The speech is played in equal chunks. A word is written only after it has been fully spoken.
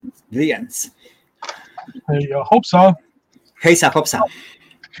1. Ja, hopsā. Heisā, hopsā.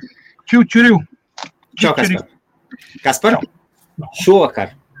 Čau, Kaspar. Kaspar,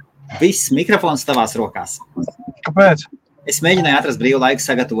 šovakar viss mikrofons tavās rokās. Kāpēc? Es mēģināju atrast brīvu laiku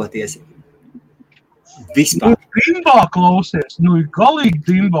sagatavoties. Vispār. Dimbā klausies, galīgi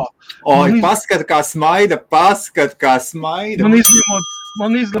dimbā. Oi, paskat, kā smaida.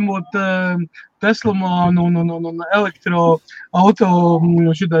 Man izlemot Teslamānu un elektroauto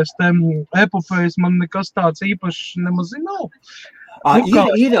šitais epopējas, man nekas tāds īpaši nemaz nav.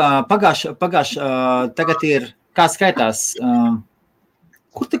 Ir pagājuši, tagad ir, kā skaitās,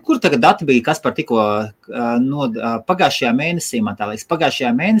 kur tagad dati bija, Kaspar tikko pagājušajā mēnesī, man tā liekas,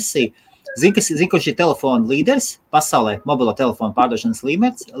 pagājušajā mēnesī, zini, kurš ir telefona līderis pasaulē, mobilo telefonu pārdošanas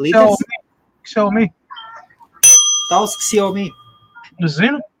līderis? Xiaomi. Tavs Xiaomi. Es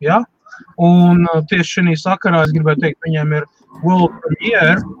zinu, jā. Un tieši šī sakarā es gribēju teikt, viņiem ir World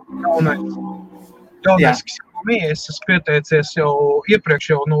Premiere, jaunais Xiaomi. Es esmu pieteicies jau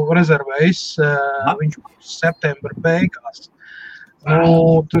iepriekš rezervējis, viņš būs septembra beigās.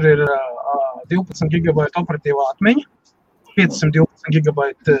 Tur ir 12 GB operatīvā atmiņa, 512 GB.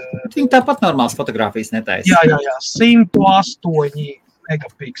 Viņi tāpat normāls fotogrāfijas netaisa. Jā, 108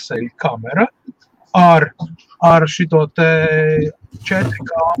 megapikseli kamera ar šito te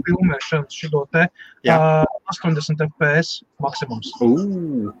 4K filmēšanas, šito te 80 FPS maksimums.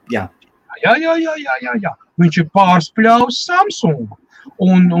 Jā. Jā. Viņš ir pārspļāvis Samsung.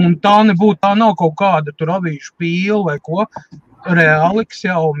 Un tā nav kaut kāda tur avīšu pīla vai ko. Reāli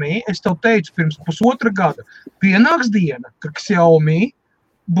Xiaomi, es tev teicu, pirms pusotra gada pienāks diena, ka Xiaomi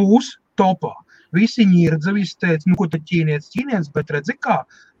būs topā. Visi ņirdza, visi teica, ko tad ķīnietis, bet redzi kā.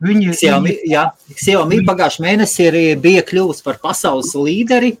 Xiaomi pagājušajā mēnesī bija kļuvusi par pasaules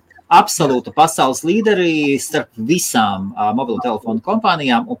līderi, absolūtu pasaules līderi starp visām mobilo telefonu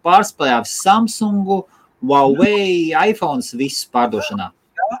kompānijām un pārspēlējās Samsungu, Huawei, iPhones visu pārdošanā.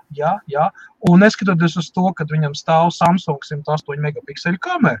 Jā. Un neskatoties uz to, kad viņam stāv Samsung 108 megapikseli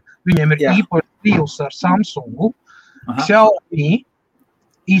kamera, viņiem ir īpaši deals ar Samsungu. Xiaomi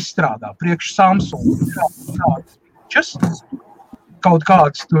izstrādā priekš Samsungu kaut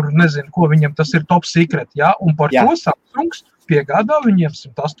kāds tur, nezinu, ko viņam tas ir top secret, jā, un par to Samsungs piegādā viņiem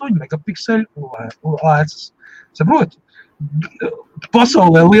 108 megapikseli lēcas. Saproti?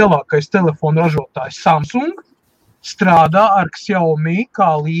 Pasaulē lielākais telefonu ražotājs Samsung strādā ar Xiaomi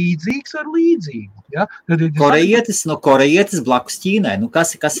kā līdzīgs ar līdzīgu. Ja? Korejietis blakus Ķīnai.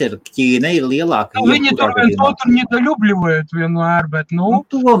 Kas ir Ķīna, ir lielāka. Viņi tur ļubļojot vienmēr, bet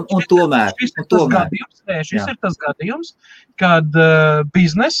tomēr. Šis ir tas gadījums, kad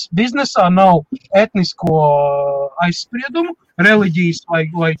biznesā nav etnisko aizspriedumu, reliģijas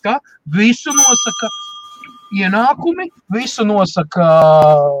vai kā. Visu nosaka ienākumi, visu nosaka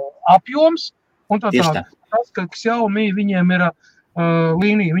apjoms un tā. Tas, ka Xiaomi viņiem ir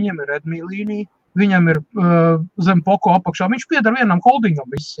līnija, viņiem ir Redmi līnija, viņam ir zem Poco apakšā. Viņš piedar vienam holdingam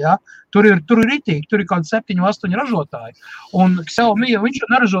viss, jā. Tur ir ritīgi, tur ir kādi 7-8 ražotāji. Un Xiaomi, viņš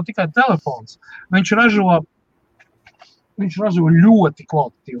neražo tikai telefons. Viņš ražo ļoti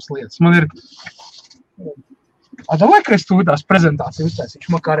kvalitatīvas lietas. Man ir... Davai, ka es tās prezentāciju uztaisīšu,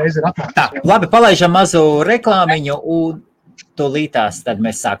 man kā reiz ir atnācis. Tā, labi, palaižam mazu reklāmiņu un tūlītās tad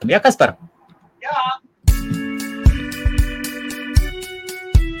mēs sākam. Jā, Kaspar? Jā.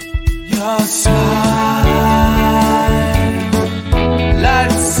 Your smile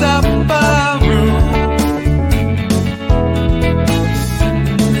lights up a room.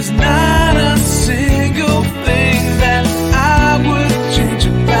 There's not a single thing that I would change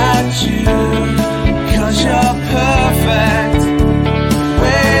about you, 'cause you're perfect the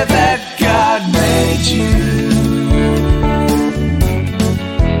way that God made you.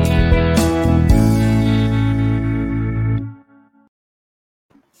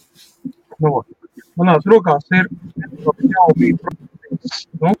 Manās rokās ir Xiaomi produkts,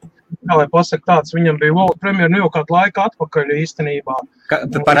 kā lai pasaka tāds, viņam bija World Premiere jau kādu laiku atpakaļ īstenībā.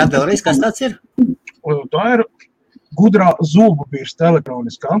 Parādi vēlreiz, kas tāds ir? Tā ir gudrā zubu birsta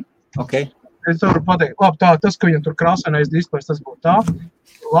elektroniskā. Okay. Es varu pateikt, tas, ka viņam tur krāsainais displejs, tas būtu tā.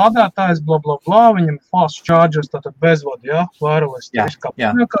 Lādētājs, viņam fast chargers, tātad bezvadu, jā, wireless.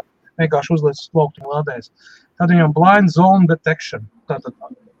 Vienkārši uzliec uz plauktu un lādēs. Tad viņam blind zone detection, tātad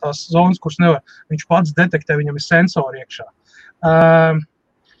tās zonas, kuras nevar, viņš pats detektē, viņam ir sensori iekšā.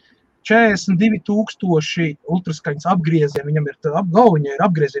 42,000 ultraskaņas apgriezieni, viņam ir galviņā ir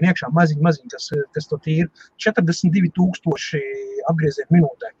apgriezieni iekšā, maziņ, kas to tīri, 42,000 apgriezieni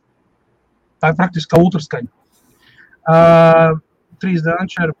minūtē. Tā ir praktiski kā ultraskaņa. 3D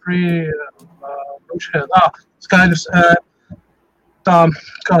anšēra, skaidrs. tā,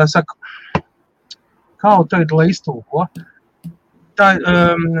 kā es saku, kā tagad, lai iztulko, tā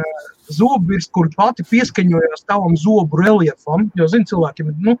zobbirsts, kur pati pieskaņojās tavam zobu reliefam, jo, zini, cilvēkiem,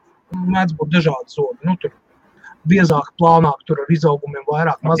 mēdz būt dažādi zobi, tur biezāk, plānāk, tur ar izaugumiem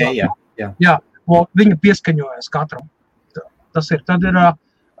vairāk, mazāk. Jā, viņa pieskaņojās katram. Tas ir, tad ir,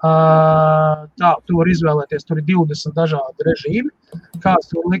 tā, tu var izvēlēties, tur ir 20 dažādi režīmi, kāds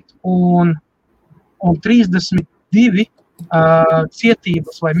tur likt, un 32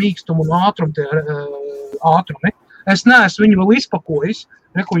 cietības vai mīkstumu un ātrumi. Es neesmu viņu vēl izpakojis,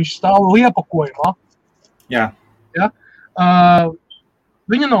 ko viņš stāv vēl iepakojumā. Jā.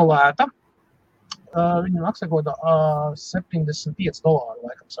 Viņa nav lēta. Viņa maksā kaut kādā $75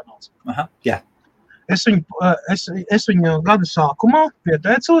 laikam sanāca. Aha, jā. Es viņu gada sākumā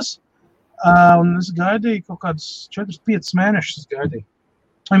pieteicos, un es gaidīju kaut kādus 4-5 mēnešus gaidīju.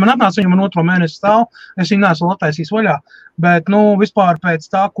 Man atnāca viņu man 2. mēnesi stāv, es viņu neesmu attaisījis vaļā, bet, vispār pēc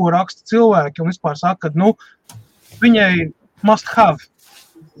tā, ko raksta cilvēki, un vispār saka, ka, viņai must have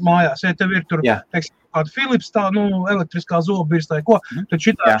mājās, ja tev ir tur, teiksim, kāda Philips tā, elektriskā zobbirsta vai ko, tad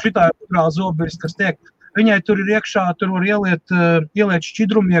šitā ir otrā zobbirsta, kas tiek, viņai tur ir iekšā, tur var ieliet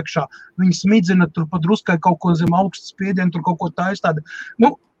šķidrumu iekšā, viņa smidzina tur pa druskai kaut ko zem augsts spiedienu, tur kaut ko taistādi.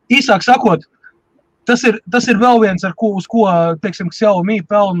 Īsāk sakot, tas ir vēl viens, uz ko, teiksim, Xiaomi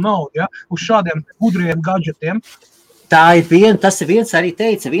pelna naudu, uz šādiem gudriem gadžetiem. Tas ir viens arī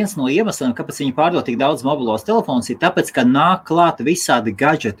teica, viens no iemesliem, kāpēc viņi pārdod tik daudz mobilos telefonus, ir tāpēc, ka nāk klāt visādi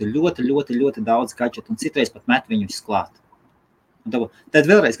gadžeti, ļoti, ļoti, ļoti daudz gadžetu, un citreiz pat met viņus klāt. Tad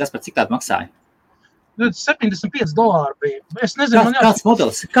vēlreiz, cik tādu maksāja? $75 bija. Es nezinu, Kāds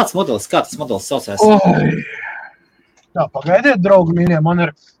modelis, kā tas modelis saucās? Tā, pagaidiet, draugi mīļie, man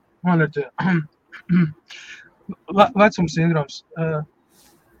ir vecums sindroms.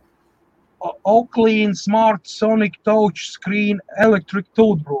 Oakley Smart Sonic Touch Screen Electric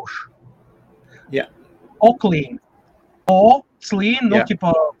Toothbrush. Jā. Oakley. Slīn,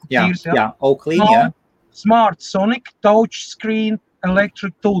 ķipā tīrs, jā. Oakley, jā. Smart Sonic Touch Screen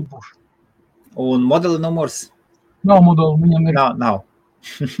Electric Toothbrush. Un modeli numurs? Nav modeli, viņam ir. Nav.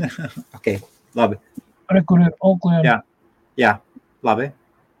 Ok, labi. Kur ir Oakley. Jā, labi.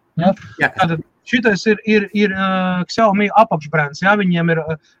 Tātad šitais ir Xiaomi apakšbrands,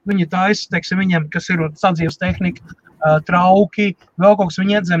 viņi taisa, teiksim, viņiem, kas ir sadzīves tehnika, trauki, vēl kaut kas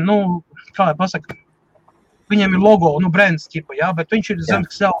viņi iedzem, kā lai pasaka, viņiem ir logo, brands ķipa, bet viņš ir zem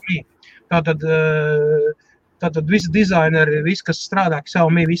Xiaomi. Tātad visi dizaineri, visi, kas strādā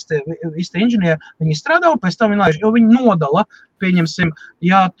Xiaomi, visi te inženieri, viņi strādā un pēc tam viņi laiž, jo viņi nodala, pieņemsim,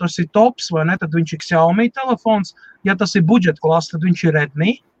 ja tas ir tops vai ne, tad viņš ir Xiaomi telefons, ja tas ir budžeta klasa, tad viņš ir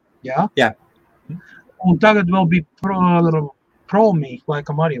Redmi, jā. Un tagad vēl bija Promi,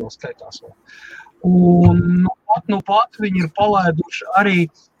 laikam arī vēl skaitās vēl. Un pat viņi ir palaiduši arī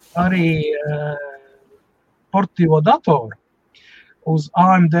portīvo datoru uz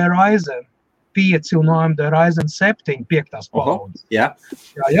AMD Ryzen 5 un AMD Ryzen 7 5. paudzes. Jā.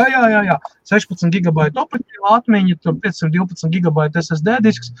 16 GB operatīva atmiņa, tur 512 GB SSD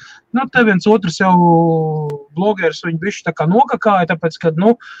disks. Te viens otrs jau blogeris viņu bišķi tā kā nokakāja, tāpēc, kad,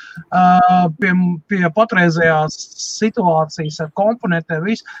 pie patreizējās situācijas ar komponentiem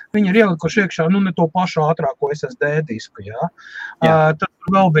viņi ir ielikuši iekšā, ne to pašu ātrāko SSD disku, Tad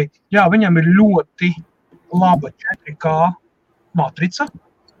vēl bija, viņam ir ļoti laba 4K matrica.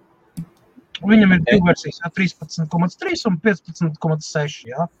 Viņam ir 2 versijas, 13,3 un 15,6,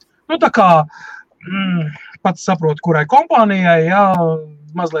 tā kā pats saprot, kurai kompānijai,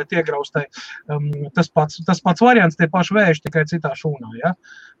 mazliet iegraustai, tas pats variants, tie paši vēži, tikai citā šūnā,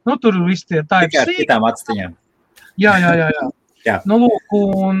 tur visi tie Type-C. Tikai ar citām atstiņām. Jā. Jā. Lūk,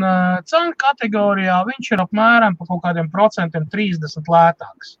 un cenu kategorijā viņš ir apmēram pa kaut kādiem procentiem 30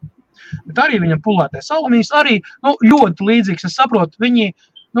 lētāks. Bet arī viņam pulētais alumīns, arī ļoti līdzīgs, es saprotu, viņi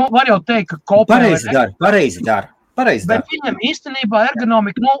var jau teikt, ka kopē... Pareizi dara. Bet viņam īstenībā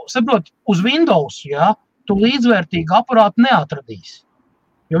ergonomika, saprot, uz Windows, tu līdzvērtīgu aparātu neatradīsi.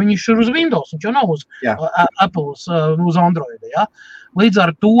 Jo viņš ir uz Windows, viņš jau nav uz Apple, uz Android, Līdz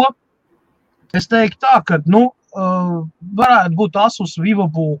ar to, es teiktu tā, ka, varētu būt Asus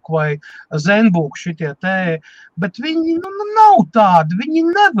VivoBook vai ZenBook šitie te, bet viņi nav tādi, viņi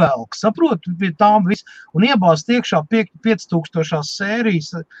nevelk, saprot, pie tām viss, un iebāzt iekšā 5000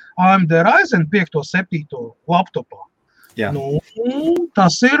 sērijas AMD Ryzen 5.7. laptopā.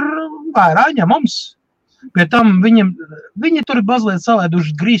 Tas ir vairāk ņemams. Pie tam viņi tur ir mazliet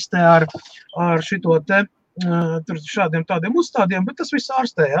salēduši grīstē ar šito te, tur šādiem tādiem uzstādiem, bet tas viss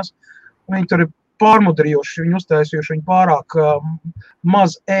ārstējās. Viņi tur ir pārmudrījuši, viņi uztaisījuši viņu pārāk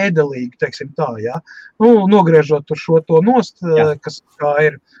maz ēdelīgi, teiksim tā, jā. Nu, nogriežot tur šo to nost, kas kā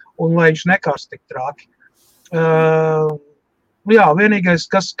ir, un lai viņš nekārst tik trāki. Jā, vienīgais,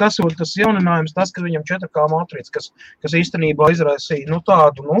 kas ir tas jauninājums, tas, ka viņam 4K matrica, kas īstenībā izraisīja,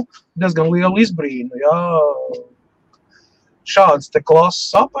 tādu, diezgan lielu izbrīnu, jā, šāds te klases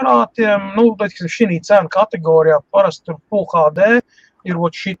aparātiem, šī cena kategorijā parasti tur Full HD ir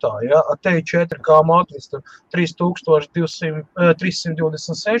šitā, jā, te ir 4K matrica,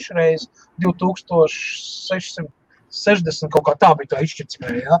 326 reiz 2660 kaut kā tā bija tā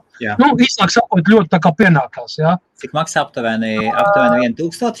izšķirtspēja, jā. Īsāk sakot, ļoti tā kā pienākās, jā. Cik maksā aptuveni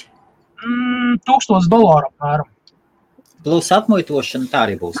 1000? $1000 apmēram. Plus atmuitošana tā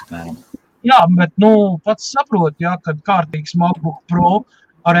arī būs apmēram. Jā, bet, pats saprot, jā, kad kārtīgs MacBook Pro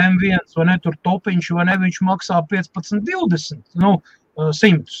ar M1 vai ne, tur topiņš vai ne, viņš maksā 15-20,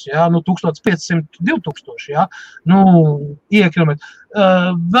 100, jā, 1500, 2000, jā, iekļumet.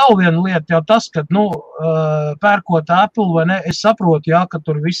 Vēl viena lieta jau tas, kad, pērkot Apple vai ne, es saprotu, jā, ka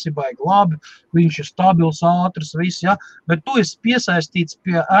tur visi baigi labi, viņš ir stabils, ātrs, viss, jā, bet tu esi piesaistīts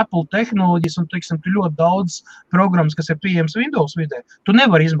pie Apple tehnoloģijas un, teiksim, tu ļoti daudz programmas, kas ir pieejams Windows vidē, tu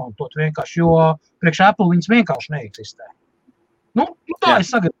nevari izmantot vienkārši, jo priekš Apple viņas vienkārši neeksistē. Tā ir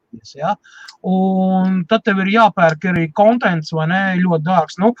sagatavoties, jā. Un tad tev ir jāpērk arī kontents, vai ne, ļoti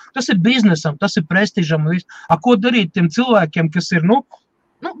dārgs. Tas ir biznesam, tas ir prestižam. Ko darīt tiem cilvēkiem, kas ir,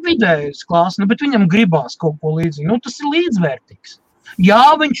 vidējas klāsts, bet viņam gribās kaut ko līdzīgi. Tas ir līdzvērtīgs.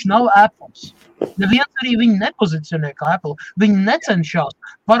 Jā, viņš nav Apples. Neviens arī viņu nepozicionē kā Apple. Viņi necenšās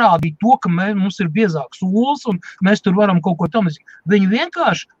parādīt to, ka mums ir biezāks solis un mēs tur varam kaut ko tam izdarīt. Viņi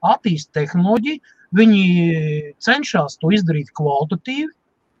vienkārši attīst tehnoloģiju, viņi cenšas to izdarīt kvalitatīvi.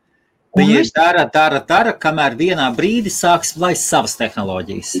 Viņi dara, kamēr vienā brīdī sāks laist savas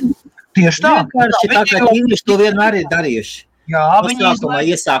tehnoloģijas. Tieši tā. Vienkārši tā, kā ķīnieši to vienmēr ir darījuši. Jā, viņi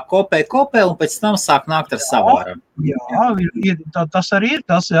iesāk kopē, un pēc tam sāk nākt ar savāram. Jā, tas arī ir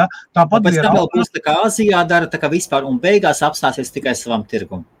tas, jā. Tāpat pēc tam vēl būs tā kā Āzijā dara, tā kā vispār, un beigās apstāsies tikai savam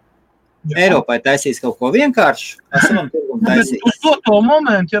tirgum. Eiropai taisīs kaut ko vienkārši, ar savam tirgumu taisīs. Uz to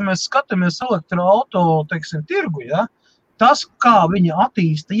momentu, ja mēs skatāmies elektroauto, teiksim, tirgu, ja, tas, kā viņi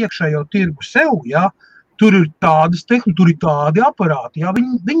attīsta iekšējo tirgu sev, ja, tur ir tādas tehnoloģijas, tur ir tādi aparāti, ja,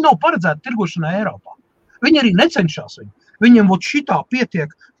 viņi nav paredzēti tirgošanai Eiropā. Viņi arī necenšas viņu. Viņiem šitā pietiek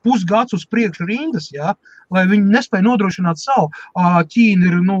pusgads uz priekšu rindas, ja, lai viņi nespēja nodrošināt savu. Ķīna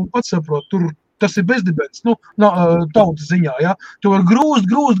ir, pats saprot, tur tas ir bezdibens, tautas ziņā, ja. Tu var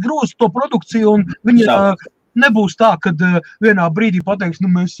grūst to produkciju, un viņi nebūs tā, kad vienā brīdī pateiks,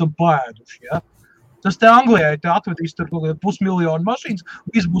 mēs esam paēduši, ja. Tas te Anglijai te atvedīs tur 500 000 mašīnas,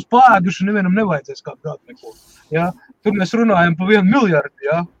 visi būs paēduši, nevienam nevajadzēs kādu gadu neko, ja. Tur mēs runājam pa 1 miljardu,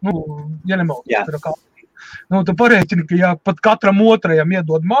 ja, ja nemaldos, tur kā. Tu pareiķini, ka ja pat katram otrajam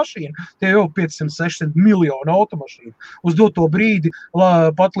iedod mašīnu, tie jau 500-600 miljonu automašīnu. Uz doto brīdi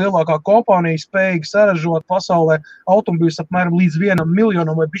pat lielākā kompānija spējīga saražot pasaulē automobīļus apmēram līdz 1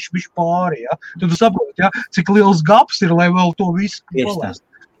 miljonam vai bišķi pāri. Ja? Tu saproti, ja? Cik liels gaps ir, lai vēl to visu palaist.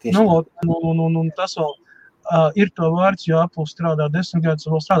 Tas vēl ir to vērts, jo Apple strādā 10 gadus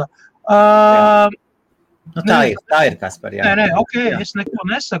vēl strādā. Tā ir, Kaspar, jā. Nē, es neko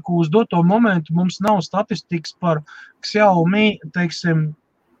nesaku, uz doto momentu mums nav statistikas par Xiaomi, teiksim,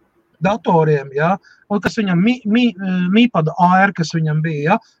 datoriem, jā, un kas viņam Mi-Pad Air, kas viņam bija,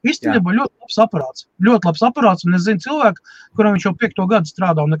 jā. Īstenībā ļoti labs aparāts, un es zinu cilvēku, kuram viņš jau 5. gadu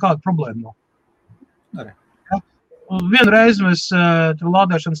strādā un nekāda problēma nav. Ja? Vienreiz mēs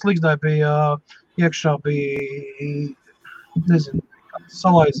lādēšanas līgzdē bija iekšā, nezinu,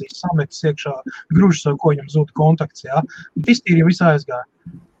 salaizīs, sametis iekšā, gružas vai ko viņam zūta kontakts, jā. Iztīrīja visu aizgāja.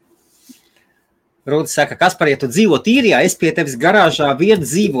 Rūdis saka, Kaspar, ja tu dzīvo Tīrijā, es pie tevis garāžā vien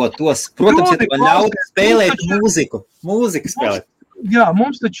dzīvotos. Protams, ja tu man ļaut spēlēt mūziku spēlēt. Jā,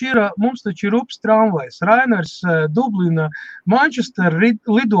 mums taču ir ups tramvajs. Rainers, Dublina, Manchester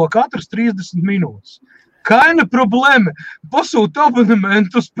lido katrs 30 minūtes. Kaina problēma. Pasūta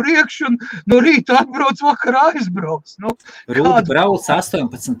abonementu uz priekšu un no rīta atbrauc, vakarā aizbrauc. Rūdi brauc 18.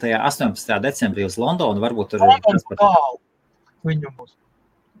 decembrī uz Londonu, varbūt tur... Londonu tālu. Viņam būs.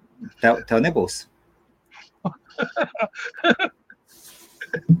 Tev nebūs?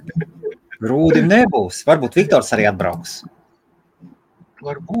 Rūdim nebūs. Varbūt Viktors arī atbrauks.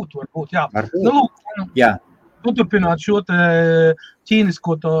 Varbūt, jā. Jā. Turpināt šo te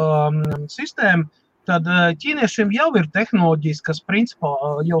ķīnisko to sistēmu. Tad ķīniešiem jau ir tehnoloģijas, kas principā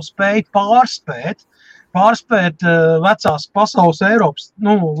jau spēj pārspēt vecās pasaules Eiropas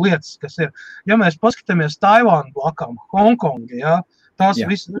lietas, kas ir. Ja mēs paskatāmies Taivānu blakām, Hongkongi, ja,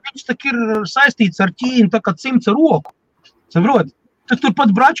 Viņš tak ir saistīts ar Ķīnu, tā kā cimds ar roku. Saprot? Tur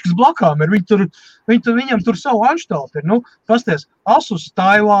pat bračkas blakām ir, viņam tur savu anštalti ir. Nu, pasties, Asus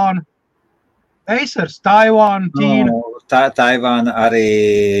Taivāna, Acers Taivāna, Ķīna. Taivāna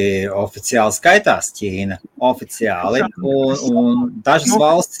arī oficiāli skaitās Ķīna. Oficiāli. Un dažas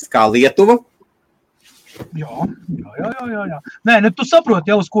valstis, kā Lietuva. Jā. Nē, nu tu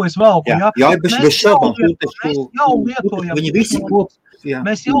saproti jau, uz ko es velku, jā? Jā, bez šaubām.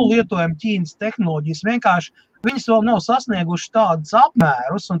 Mēs jau lietojam Ķīnas tehnoloģijas, vienkārši viņas vēl nav sasnieguši tādas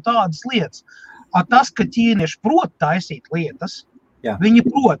apmērus un tādas lietas. Tas, ka ķīnieši prot taisīt lietas, viņi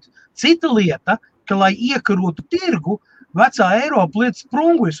prot. Cita lieta, ka, lai iekarotu tirgu, vecā Eiropa lieta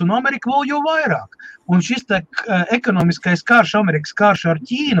sprungujas un Amerika vēl jau vairāk. Un šis ekonomiskais karš, Amerikas karš ar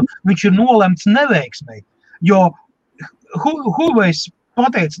Ķīnu, viņš ir nolemts neveiksmei. Jo Huawei's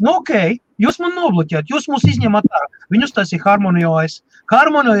pateica, nu okei, jūs man nobloķējat, jūs mūs izņemat ārā. Viņus tas ir Harmony.OS.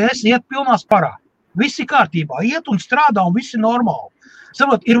 Harmony.OS iet pilnās parā. Visi kārtībā, iet un strādā un visi normāli.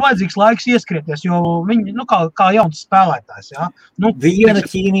 Saprot, ir vajadzīgs laiks ieskrieties, jo viņi, kā jauns spēlētājs, jā. Viena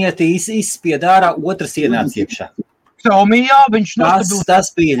ķīnieti izspied ārā, otrs ienāc iekšā. Xiaomi, jā, viņš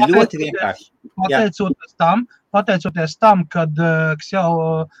tas bija ļoti vienkārši. Pateicoties tam, kad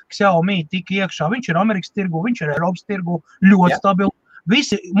Xiaomi tika iekšā, viņš ir Amerikas tirgu, viņš ir Eiropas tirgu, ļoti stabili.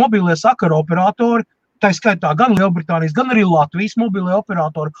 Visi mobilie sakaru operatori, tā skaitā gan Lielbritānijas, gan arī Latvijas mobilie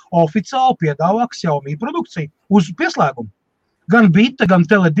operatori oficiāli piedāvā Xiaomi produkciju uz pieslēgumu. Gan Bita, gan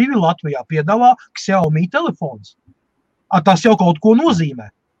Tele2 Latvijā piedāvā Xiaomi telefons. Tas jau kaut ko nozīmē.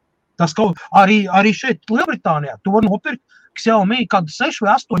 Tas arī šeit Lielbritānijā tu var nopirkt Xiaomi kādu 6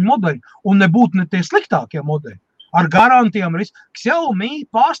 vai 8 modeļu un nebūtu ne tie sliktākie modeļi. Ar garantijām Xiaomi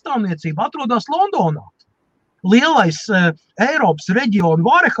pārstāvniecība atrodas Londonā. Lielais Eiropas reģionu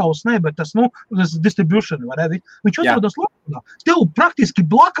warehouse, bet tas distribution, viņš atrodas Londonā. Tev praktiski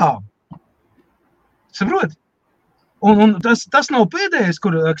blakām. Saprot? Un tas nav pēdējais,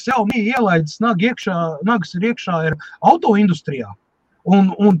 kur Xiaomi ielaidis nagas ir iekšā ir autoindustrijā.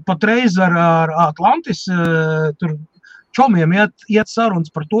 Un patreiz ar Atlantis tur čomiem iet sarunas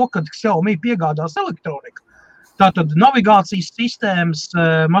par to, kad Xiaomi piegādās elektroniku. Tātad navigācijas sistēmas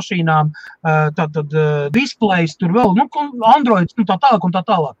mašīnām, tātad displejs, tur vēl, Androids, tā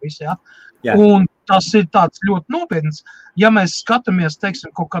tālāk visi, jā. Un tas ir tāds ļoti nopietns. Ja mēs skatāmies,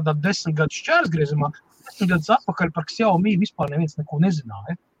 teiksim, kaut kādā 10 gadu šķērsgriezumā, 10 gadus atpakaļ par Xiaomi vispār neviens neko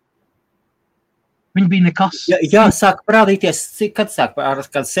nezināja. Viņi bija nekas. Jā, sāk parādīties, kad sāk, ar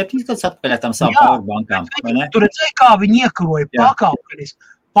 7 gadus atpakaļ tam savu powerbankām, vai ne? Tu redzēji, kā viņi iekaroja pakāpeniski,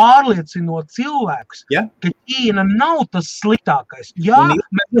 pārliecinot cilvēkus, ka Ķīna nav tas sliktākais. Un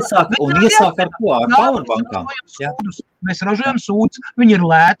iesāk ar ko? Ar powerbankām? Mēs ražojam sūdus, viņi ir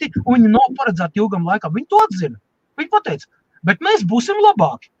lēti, un viņi nav paredzēti ilgam laikam. Viņi to atzina. Viņi pateica, bet mēs būsim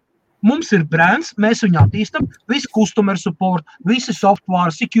labāki. Mums ir brands, mēs viņu attīstam, visi customer support, visi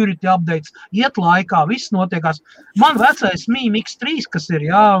software, security updates, iet laikā, viss notiekās. Man vecais Mi X3, kas ir,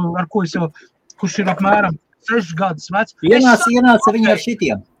 ar ko es jau, kurš ir apmēram 6 gadus vecs. Ienāca viņi ar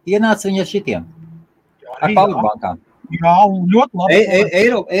šitiem. Ar powerbankām. Jā, ļoti labi.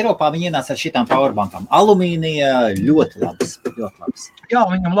 Eiropā viņi ienāca ar šitām powerbankām. Alumīnija ļoti labas. Jā,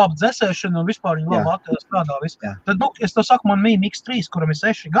 viņam laba dzēsēšana un vispār viņi labi Latvijā strādā viss. Tad, es to saku, man Mi X3, kuram ir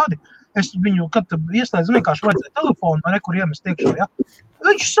 6 gadi, es viņu, kad ieslēdzu, vienkārši vajadzēja telefonu, kur iemest iekšā, jā.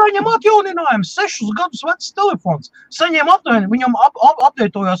 Viņš saņem atjauninājumu, 6 gadus vecs telefons. Saņem atjauninājumu, viņam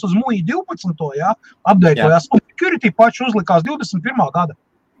updatojās uz MUI 12, jā, updatojās, un security paši uzlikās 21. gada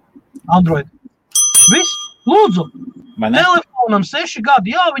Android. Viss, lūdzu, telefonam 6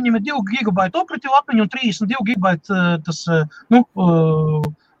 gadi, jā, viņam ir 2 GB operatīvu atmiņu un 32 GB tas,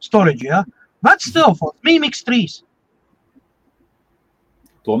 storage, jā. Vecs telefons, Mi X3.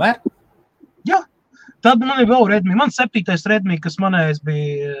 Tomēr? Jā. Tad man ir vēl Redmi. Man 7. Redmi, kas manējais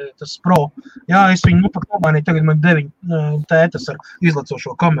bija tas Pro. Jā, es viņu pat nomainīju, tagad man 9 tētas ar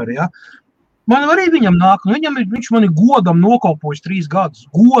izlecošo kameru, jā. Man arī viņam nāk, viņš mani godam nokalpojis 3 gadus.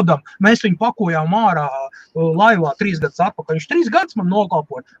 Godam. Mēs viņu pakojām ārā laivā 3 gadus atpakaļ. Viņš 3 gadus man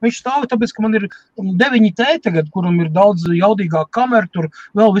nokalpoja. Viņš stāv, tāpēc, ka man ir 9 tēti tagad, kuram ir daudz jaudīgāk kamera, tur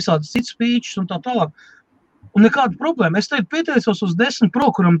vēl visādas cits features un tā tālāk. Un nekāda problēma. Es tagad pieteicos uz 10 Pro,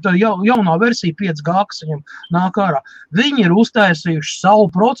 kuram tā jaunā versija 5G, kas viņam nāk ārā. Viņi ir uztaisījuši savu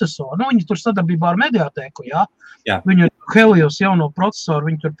procesoru. Viņi tur sadarbībā ar Mediateku, jā. Viņi ir Helios jauno procesoru,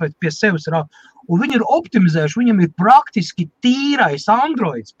 viņi tur pie sevis ir. Un viņi ir optimizējuši, viņam ir praktiski tīrais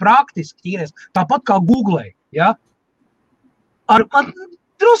Androids, tāpat kā Google, jā.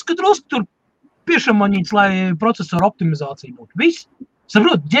 Drusku tur piešamaņīts, lai procesoru optimizācija būtu. Viss,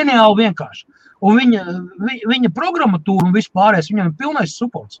 saprot, ģeniāli vienkārši. Un viņa programmatūra un vispārējais, viņam ir pilnais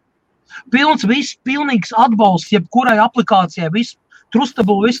supports. Pilnīgs atbalsts jebkurai aplikācijai, viss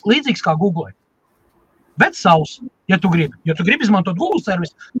trustable, viss līdzīgs kā Google. Bet savs, ja tu gribi izmantot Google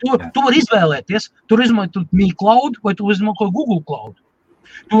servisu, tu vari izvēlēties, tu vari izmantot Mi Cloud vai tu vari izmantot Google Cloud.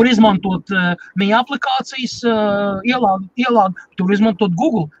 Tu vari izmantot Mi aplikācijas, ielādi, tu vari izmantot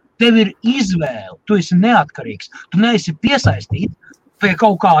Google. Tev ir izvēle, tu esi neatkarīgs, tu neesi piesaistīts pie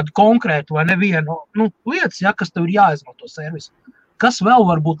kaut kādu konkrētu vai nevienu lietas, kas tev ir jāizmanto servisu. Kas vēl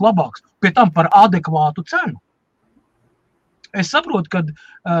var būt labāks? Pie tam par adekvātu cenu. Es saprotu, ka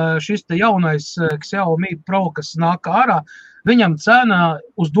šis te jaunais Xiaomi Pro, kas nāk ārā, viņam cena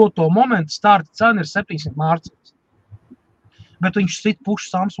uz doto momentu, starta cena ir 700 mārciņas. Bet viņš sit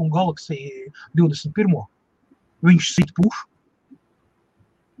pušu Samsung Galaxy 21. Viņš sit pušu.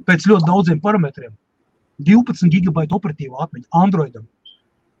 Pēc ļoti daudziem parametriem. 12 GB operatīva atmiņa Androidam.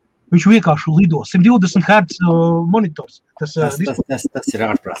 Viņš vienkārši lido. 120 Hz monitors. Tas ir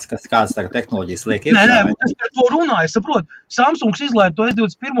ārprāts, kādas tagad tehnoloģijas liek iekšā. Nē, es par to runāju, es saprotu. Samsungs izlaida to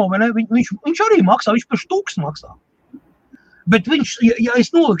S21, vai ne? Viņš arī maksā, viņš par 1000 maksā. Bet viņš, ja es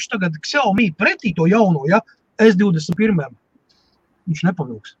nolikšu tagad Xiaomi pretī to jauno, S21, viņš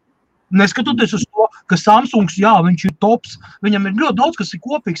nepavilks. Neskatoties uz to, ka Samsungs, viņš ir tops, viņam ir ļoti daudz, kas ir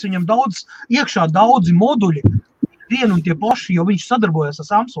kopīgs, viņam iekšā daudzi moduļi, vienu un tie paši, jo viņš sadarbojas ar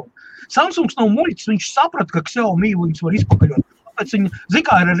Samsung. Samsungs nav muļķis, viņš saprata, ka Xiaomi viņus var izpakaļot. Tāpēc viņi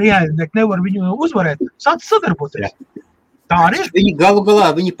ar reāļnieki nevar viņu uzvarēt, sadarboties. Tā arī ir. Viņi galu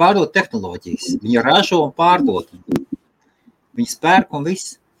galā, viņi pārdod tehnoloģijas, viņi ražo un pārdod. Viņi spērk un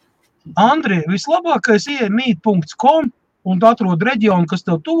viss. Andri, vislabākais meet.com un atrod reģionu, kas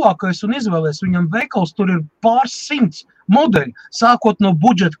tev tuvākais un izvēlēs. Viņam veikals tur ir pāris 100 modeļi, sākot no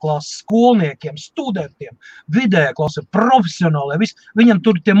budžeta klases, skolniekiem, studentiem, vidējā klase, profesionālai. Viņam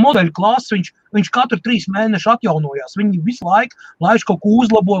tur tie modeļu klases, viņš katru 3 mēnešu atjaunojās. Viņi visu laiku laiž kaut ko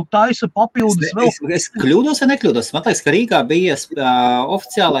uzlabo, taisa papildus vēl. Es kļūdos vai nekļūdos? Man liekas, ka Rīgā bija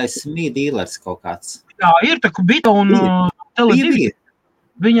oficiālais Mi dealers kaut kāds. Jā, ir tā, ka Bita un Tele2.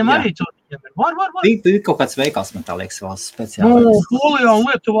 Viņam arī tur viņam ir. Var. Bija kaut kāds veikals, man tā liekas, vēl speciālais. Polijā un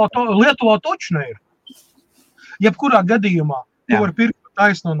Lietuvā točnē ir. Jebkurā gadījumā tu vari pirkt pa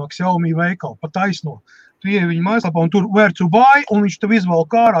taisno no Xiaomi veikala, pa taisno. Tu ieej viņa mājaslapā un tur vērts buy, un viņš tev izvēl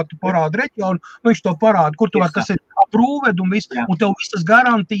kārā, tu parādi reķionu, viņš to parāda, kur tu var, tas ir aprūved un viss, un tev visas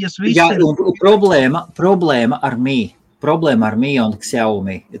garantijas, viss ir. Jā, un problēma ar Mi un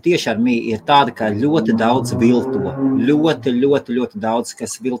Xiaomi, tieši ar Mi ir tāda, ka ļoti daudz vilto, ļoti daudz,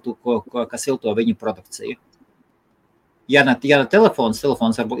 kas vilto viņu produkciju. Ja ne telefons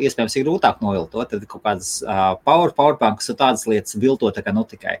varbūt iespējams ir grūtāk noviltot, tad kaut kādas powerbankas un tādas lietas vilto tā kā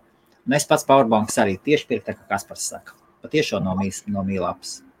tikai. Un es pats powerbankas arī tieši pirku, tā kā Kaspars saka, patiešo no Mi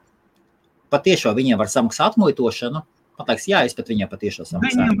lapas. Patiešo viņiem var samaksāt atmuitošanu. Man liekas, es pat viņiem patiešo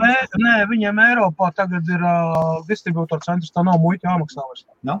samaksāju. Viņiem Eiropā tagad ir distribūtoru centrs, tā nav muita jāmaksā vairs.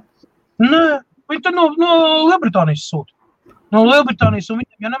 No? Nē, viņi tad no Lielbritānijas sūta. No Lielbritānijas, un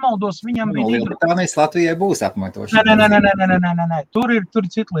viņam, ja nemaldos, viņam... No Lielbritānijas Latvijai būs atmuitošana. Nē. Tur ir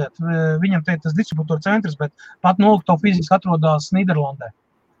cita lieta. Viņam te ir tas distribūtoru centrs, bet pat nolikto fiziski atrodas Nīderlandē,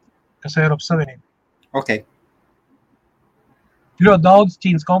 kas ir Eiropas Savienība. Ok. Ļoti daudz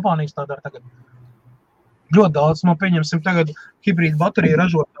Ķīnas kompānijas tā dara tagad. Ļoti daudz, man pieņemsim tagad hibrīdu bateriju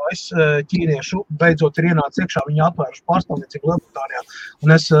ražotājs ķīniešu, beidzot ir ienācis iekšā, viņi atvēruši pārstāvniecību Lielbritānijā.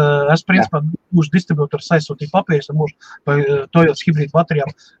 Un es principā būšu distribūtors aizsūtīju papīrus un būšu par Toyotas hibrīdu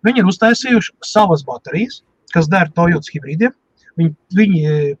baterijām. Viņi ir uztaisījuši savas baterijas, kas der Toyotas hibrīdiem.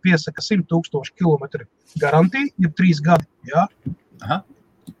 Viņi piesaka 100,000 kilometru garantiju, ja 3 gadi, jā. Aha.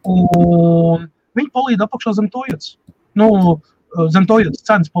 Un viņi palīd apakšā zem Toyotas. Zem Toyotas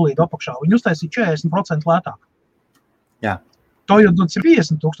cenas palīd apakšā. Viņi uztaisīja 40% lētāk. Jā. Toyota dod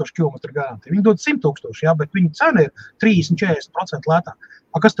 150,000 kilometru garantiju. Viņi dod 100,000, jā, bet viņa cena ir 30-40% lētāk.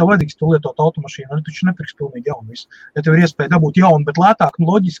 Kas tev vajadzīgs, tu lietot automašīnu? Tu taču nepirks pilnīgi jaunu visu. Ja tev ir iespēja dabūt jaunu, bet lētāk,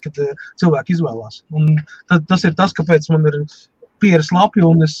 loģiski, ka cilvēki izvēlās. Un tas ir tas, kāpēc man ir pieres lapju,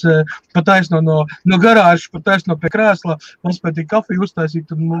 un es pataisno no garāžas, pataisno pie krēsla, paspētīju kafiju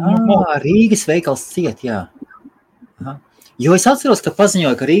uztaisīt. Rīgas veikals ciet, jā. Aha. Jo es atceros, ka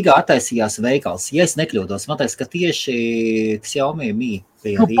paziņoju, ka Rīgā attaisījās veikals. Ja es nekļūdos, man teiks, ka tieši Xiaomi Mi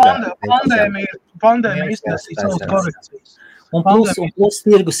bija Rīgā. Pandēmija iztaisīja savas korekcijas. Un plus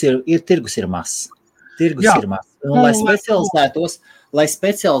tirgus ir mazs. Ir mazs. Un lai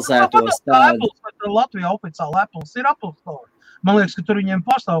specializētos tādu... Latvijā oficiāli Apples ir Apple Store. Man liekas, ka tur viņiem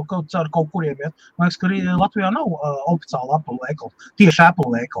pārstāv kaut kuriem. Ja? Man liekas, ka Latvijā nav oficiāli Apple veikali. Tieši Apple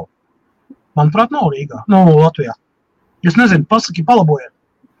veikali. Manuprāt, nav Rīgā. Nav Latvijā. Es nezinu, pasaki, palabojiet.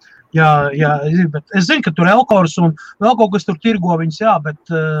 Jā, bet es zinu, ka tur Elkors un vēl kaut kas tur tirgo viņas, jā, bet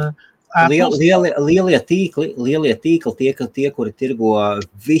lielie tīkli, tie, kuri tirgo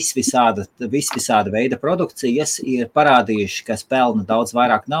visvisāda veida produkcijas, ir parādījuši, ka pelna daudz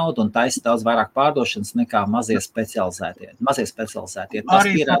vairāk naudu un taisa daudz vairāk pārdošanas nekā mazie specializētie.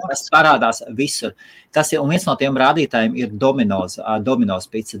 Tas parādās visur. Un viens no tiem rādītājiem ir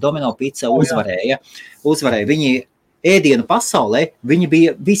Domino's pizza. Domino pizza uzvarēja. Viņi ēdienu pasaulē, viņi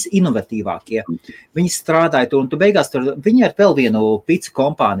bija visinovatīvākie. Viņi strādāja tur, un tu beigās tur, viņi ar vēl vienu pizza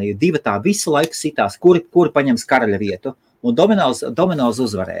kompāniju, divi tā visu laiku sitās, kuri paņems karaļa vietu, un Domino's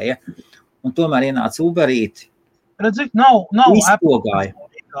uzvarēja. Un tomēr ienāca Uber Eats. Redzīt, nav izpogāja.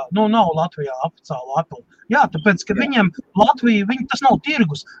 Nav Latvijā oficiāla Apple. Jā, tāpēc, ka viņiem Latvija, tas nav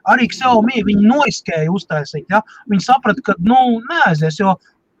tirgus. Arī Xiaomi viņi noiskēja uztaisīt, jā. Viņi saprata, ka, neaizies, jo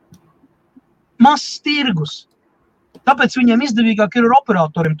mazs tirgus. Tāpēc viņiem izdevīgāk ir ar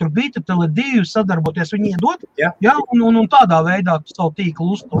operatoriem. Tur bija Tele2 sadarboties, viņi iedod, un tādā veidā savu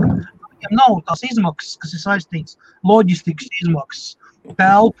tīklu uztur. Viņiem nav tās izmaksas, kas ir saistīts, loģistikas izmaksas,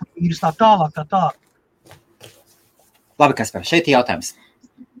 telpu, ir tā tālāk. Labi, Kaspar, šeit ir jautājums.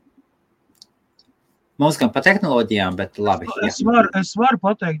 Mums gan par tehnoloģijām, bet labi. Es varu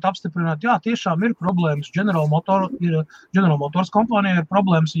pateikt, apstiprināt, jā, tiešām ir problēmas. General Motors kompānija ir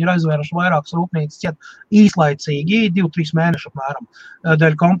problēmas, viņi ir aizvēruši vairākas rūpnīcas, īslaicīgi, 2-3 mēneši apmēram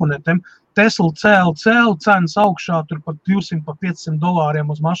dēļ komponentiem. Tesla cēl cenas augšā, tur par $200–500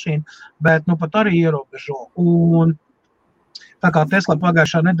 uz mašīnu, bet pat arī ierobežo. Un tā kā Tesla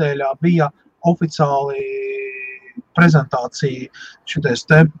pagājušā nedēļā bija oficiāli prezentācija šitais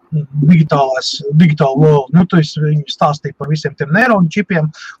te digital world, viņi stāstīja par visiem tiem neironu čipiem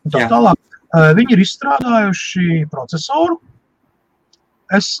un tā tālāk. Viņi ir izstrādājuši procesoru.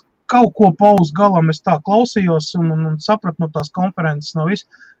 Es kaut ko pauz galam, es tā klausījos un sapratu no tās konferences no viss,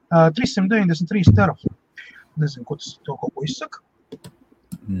 393 teraflopi. Nezinu, ko tas to kaut ko izsaka?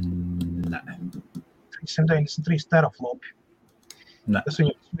 Nē. 393 teraflopi. Tas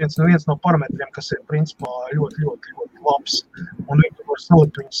viens no parametriem, kas ir principā ļoti, ļoti, ļoti labs. Un viņi var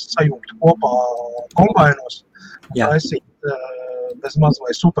salikt viņus sajūgt kopā kombainos un taisīt bez maz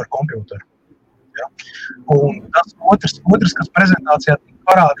vai superkomputeru. Ja? Un tas otrs, kas prezentācijā tika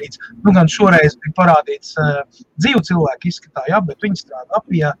parādīts, gan šoreiz bija parādīts dzīvu cilvēku izskatā, bet viņi strādā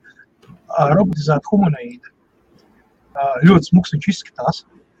pie robotizēta humanoīda. Ļoti smuks viņš izskatās,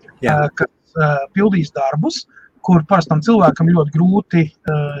 kas pildīs darbus, kur parastam cilvēkam ļoti grūti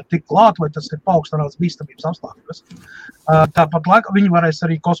tikt klāt, vai tas ir paaugstināts bīstamības apstākļos. Tāpat laikā viņi varēs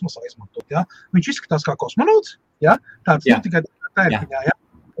arī kosmosā izmantot. Ja? Viņš izskatās kā kosmonauts, tāds tikai tērpiņā. Ja?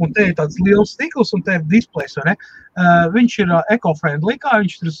 Un te ir tāds liels stikls, un te ir displejs, vai ne? Viņš ir eco-friendly, kā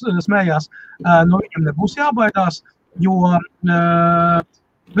viņš smējās, no viņam nebūs jābaidās, jo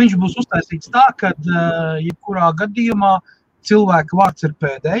viņš būs uztaisīts tā, ka jebkurā gadījumā cilvēka vārds ir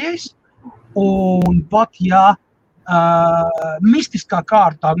pēdējais, un pat, mistiskā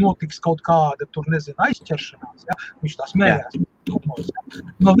kārtā notiks kaut kāda, aizķeršanās, viņš tā smējās,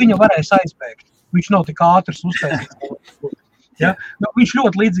 no viņa varēs aizbēgt. Viņš nav tik ātrs uztaisīts. Viņš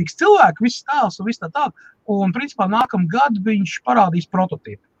ļoti līdzīgs cilvēks, viss tēls un viss tā, un principā nākamgad viņš parādīs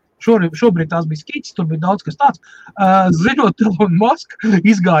prototīpu. Šobrīd tās bija skicis, tur bija daudz kas tāds. Zinot Elon Musk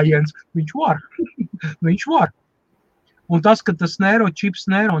izgājiens, viņš var. Un tas, ka tas neiron čips,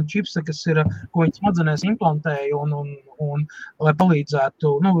 kas ir, ko viņi smadzenēs implantēja un lai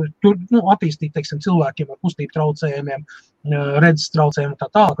palīdzētu, attīstīt, cilvēkiem ar kustību traucējumiem, redzes traucējumiem un tā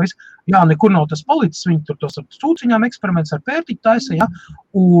tālāk. Nekur nav tas palicis, viņi tur tos ar cūciņām eksperiments ar pērtiķu taisa,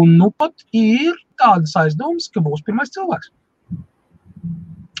 un pat ir tādas aizdomas, ka būs pirmais cilvēks.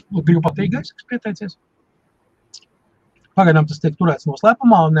 Biju patīgais, kas pieteicies. Pagaidām tas tiek turēts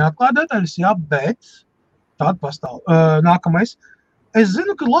noslēpumā un neatklāja detaļas, bet tāda pastāv. Nākamais. Es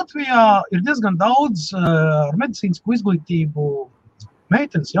zinu, ka Latvijā ir diezgan daudz ar medicīnisku izglītību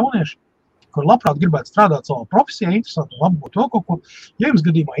meitenes jaunieši, kur labprāt gribētu strādāt savā profesijā, interesanti un apgūt vēl kaut ko. Ja jums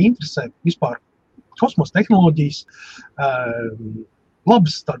gadījumā interesē vispār kosmosa tehnoloģijas,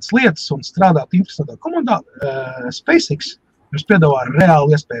 labas tādas lietas un strādāt interesantā komandā, SpaceX jums piedāvā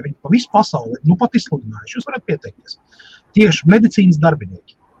reāli iespēju. Viņi pa visu pasauli, pat izsludinājuši. Jūs varat pieteikties. Tieši medicīnas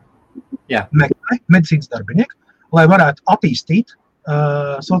darbinieki. Medicīnas darbinieki, lai varētu attīstīt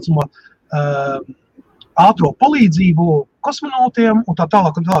saucamo ātro palīdzību kosmonautiem un tā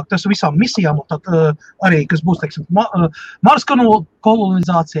tālāk. Tas visām misijām, un tā arī, kas būs, Mars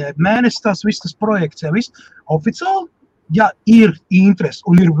kolonizācijai, mēnesis, tas viss tas projekts, viss oficiāli, ir interesi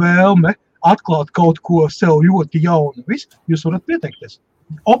un ir vēlme atklāt kaut ko sev ļoti jaunu, jūs varat pieteikties.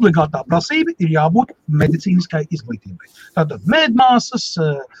 obligātā prasība ir jābūt medicīniskai izglītībai. Tātad medmāsas,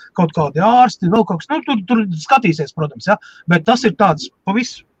 kaut kādi ārsti, vēl kaut kas, tur skatīsies, protams, ja, bet tas ir tāds pa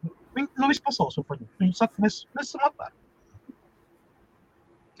visu, visu pasaules upaņu. Viņi saka, mēs esam atvērti.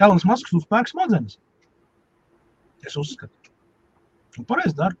 Elons Masks uzpērk smadzenes. Es uzskatu. Un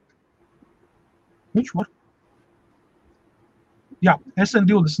pareizi dara. Viņš var. Jā,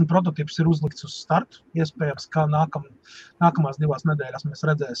 SN20 prototips ir uzlikts uz startu. Iespējams, kā nākamās 2 nedēļās mēs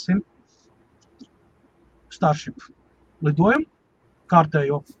redzēsim Starship lidojumu,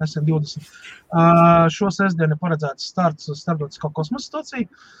 kārtējo SN20. Šo sestdienu ir paredzēts starts starptautiskā kosmosa stacija,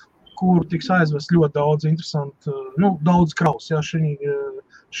 kur tiks aizvest ļoti daudz interesantu, daudz kraus. Jā,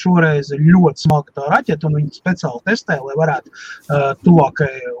 šoreiz ir ļoti smaga tā raķeta, un viņi speciāli testē, lai varētu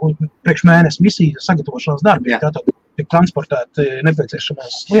tuvākai priekš mēnesi misiju sagatavošanās darbi. Tik transportēti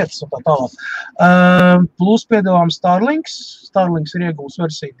nepieciešamās lietas un tā tālāk. Plus piedāvājam Starlinks ir iegūs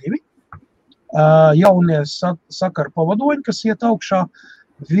versija 2. Jaunie sakaru pavadoņi, kas iet augšā,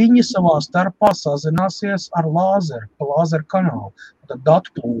 viņi savā starpā sazināsies ar lāzeru, pa lāzeru kanālu. Tad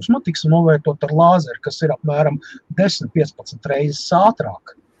datu plūsma tiks novērtot ar lāzeru, kas ir apmēram 10-15 reizes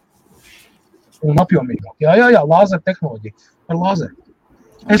ātrāk un apjomīgāk. Jā, lāzeru tehnoloģija par lāzeru.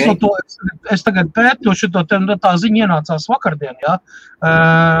 Okay. Es tagad pētu šito, tā ziņa ienācās vakardien, jā.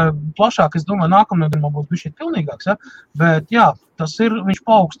 Plašāk, es domāju, nākamnedēļ man būs bišķi pilnīgāks, jā. Bet jā, tas ir, viņš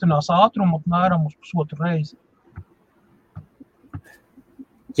paaugstinās ātrumu apmēram uz 1,5 reizi.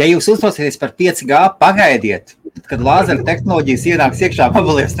 Ja jūs uzklausieties par 5G, pagaidiet, kad lāzera tehnoloģijas ienāks iekšā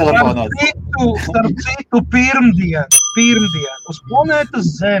mobilajos telefonos. Starp citu, pirmdien uz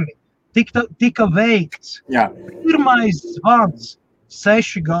planētas Zemi tika veikts pirmais zvans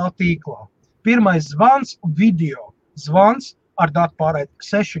 6G tīklā. Pirmais zvans video zvans ar datu pārraidi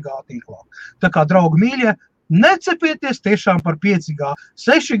 6G tīklā. Tā kā, draugi mīļie, necepieties tiešām par 5G.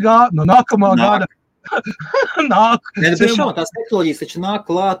 6G no nākamā gada nāk. Tās tehnoloģijas taču nāk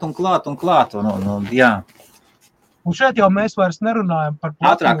klāt un klāt. Jā. Un šeit jau mēs vairs nerunājam par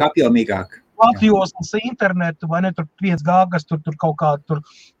ātrāk, apjomīgāk. Platjoslas internetu, vai ne, tur 5G, kas tur kaut kādu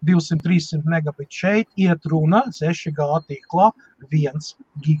 200-300 megabit. Šeit iet runa 6G tīklā 1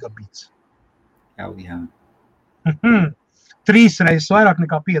 gigabits. Jā. 3 reizes vairāk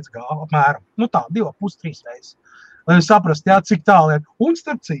nekā 5G apmēram. 2,5-3 reizes. Lai jūs saprast, jā, cik tālu iet. Un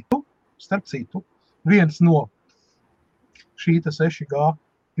starp citu, viens no šīta 6G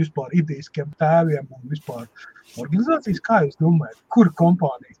vispār idejiskiem tēviem un vispār organizācijas, kā jūs domājat, kura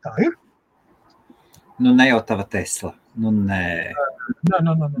kompānija tā ir? Ne jau tava Tesla. Nē.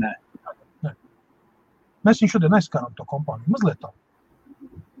 Mēs viņu šodien aizskārām to kompāniju. Mazliet tā.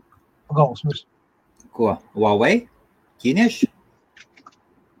 Pa galvas virs. Ko? Huawei? Ķīnieši?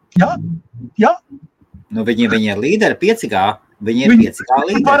 Jā. Viņi ir līderi 5G. Viņi ir 5G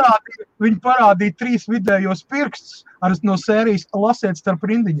līderi. Viņi parādīja 3 vidējos pirkstus no sērijas lasiet starp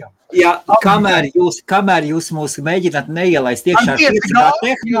rindiņām. Jā, kamēr jūs mūs mēģināt neielaist iekšā 5G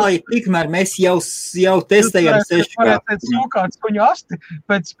tehnoloģiju, tikmēr mēs jau testējam 6G. Varētu sūkāt suņu asti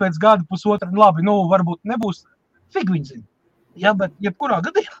pēc gada pusotra. Labi, varbūt nebūs fig viņi zina. Jā, bet jebkurā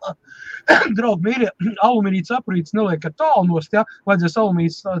gadījumā, draugi mīļie, alumīnija cepurītes neliek ar tālu nost, jā, vajadzēs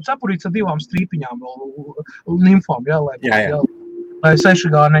alumīnija cepurītes ar 2 strīpiņām vēl nimfām, jā, lai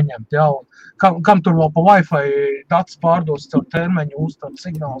 6G neņemt, jā, un kam tur vēl pa Wi-Fi datus pārdos caur termeņu uzstāda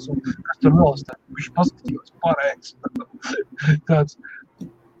signāls, un kas tur vēl es viņš paskatījos pārējais. Tāds,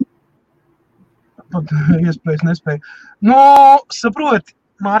 pat iespējas nespēja. Saproti,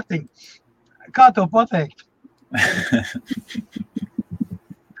 Mārtiņ, kā tev pateikt?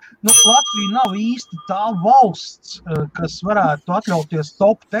 Latvija nav īsti tā valsts, kas varētu atļauties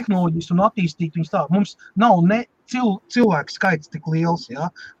top tehnoloģijas un attīstīt viņus tā. Mums nav ne cilvēku skaits tik liels, jā.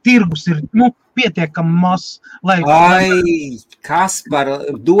 Tirgus ir, pietiekami mazs.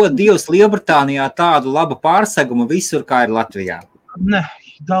 Kasparu, dod Dievs Lielbritānijā tādu labu pārsegumu visur, kā ir Latvijā. Nē,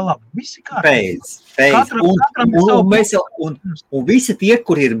 tā labi, visi kā. Beidz. Un visi tie,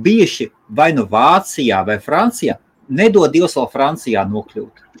 kur ir bijuši vai Vācijā vai Francijā, nedod Dievs vēl Francijā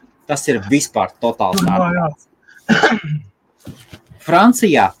nokļūt. Tas ir vispār totāls nārmāts.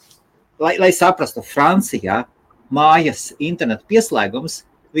 Francijā, lai saprastu, Francijā mājas internetu pieslēgums,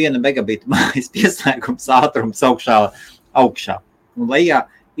 1 megabita mājas pieslēgums ātrums augšā. Un lejā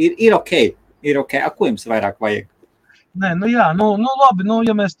ir ok. Ko jums vairāk vajag? Nē, labi,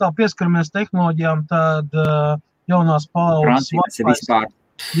 ja mēs tā pieskaramies tehnoloģijām, tad jaunās paaudzes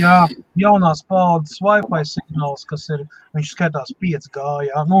jaunās paaudzes Wi-Fi signāls, kas ir, viņš skaitās 5G,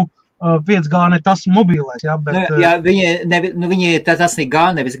 jā, 5G ne tas mobilais, jā, bet... Viņi tas ir G,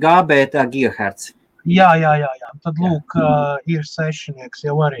 nevis G, bet gigahertz. Jā. Tad lūk, ir sešnieks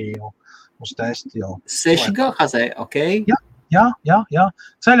jau arī jau uz testi jau. 6G, ok. Jā.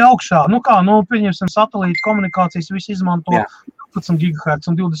 Ceļ augšā. Pieņemsim, satelīta komunikācijas visi izmanto 15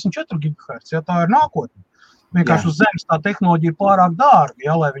 GHz un 24 GHz. Ja, tā ir nākotne. Vienkārši uz zemes tā tehnoloģija ir pārāk dārga,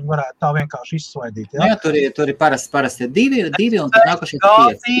 ja, lai viņi varētu tā vienkārši izsvaidīt. Ja. Jā, tur ir parasti divi un tad nākošais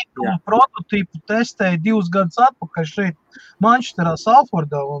 5. Prototipu testēja 2 gadus atpakaļ šeit Manchesterā,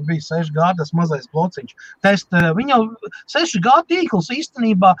 Salfordā, un bija 6G, tas mazais blociņš. Viņa 6G tīkls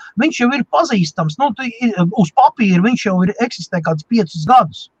īstenībā, viņš jau ir pazīstams, uz papīra viņš jau eksistē kāds 5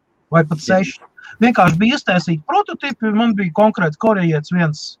 gadus, vai pat 6. Vienkārši bija iestaisīti prototipi, man bija konkrēts korejietis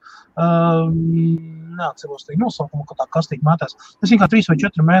viens, neatceros teikt nosaukumu, ka tā kastīgi mētās. Es viņu kā 3 vai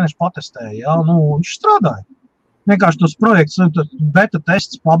 4 mēneši patestēju, ja, viņš strādāja. Vienkārši tos projekts, beta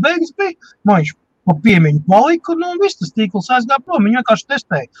tests pabeigts bija, viņš pa piemiņu palika, viss tas tīkls aizgāja prom, viņi vienkārši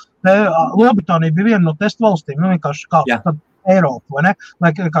testēja. Lielbritānija bija viena no testu valstīm, vienkārši kā Eiropa, vai ne?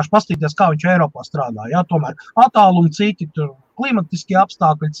 Lai vienkārši pastīties, kā viņš Eiropā strādā, ja, tomēr attālumi citi, tur klimatiskie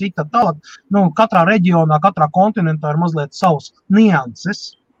apstākļi, cita tālāk. Katrā reģionā, katrā kontinentā ir mazliet savas nianses,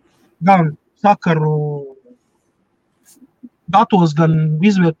 gan sakaru datos, gan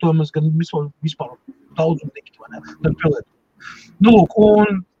izvietojumus, gan vispār daudzumu dikti, vai ne? Gan pielietot.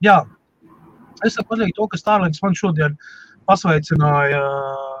 Es varu pateikt to, ka Starlinks man šodien pasveicināja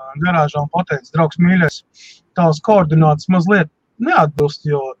garāžā un pateica, draugs mīļais, tās koordinātas mazliet neatbilst,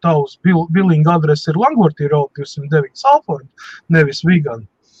 jo tavs billing adrese ir Langworthy Road 209 Salford, nevis Wigan.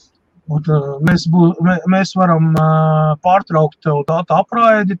 Mēs varam pārtraukt tev datu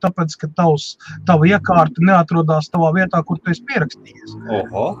apraidi, tāpēc, ka tava iekārta neatrodās tavā vietā, kur tu esi pierakstījies.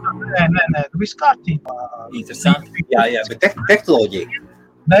 Oho. Nē, viss kārtībā. Interesanti. Jā, bet tehnoloģija.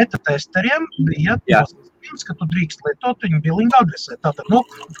 Beta testeriem bija tas, ka tu drīkst lietot viņu billing adresē. Tātad,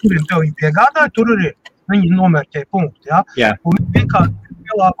 kuriem tev viņi piegādāja, tur arī viņi nomērķēja punktu, ja? Un viņi vienkārši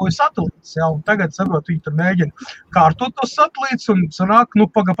pielāgoja satelītus, ja? Un tagad, saprot, viņi tur mēģina kārtot tos satelītus un sanāk,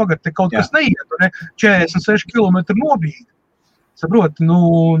 pagad, te kaut kas neiet, ne? 46 km nobīga. Saprot,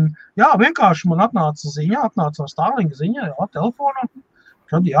 vienkārši man atnāca no Starlinka ziņa, telefonā,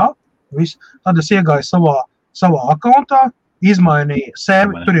 tad viss. Tad es iegāju savā akauntā, izmainīju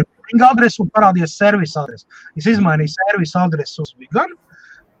tur ir billing adresi un parādījās servis adresi. Es izmainīju servis adresi uz Wigan,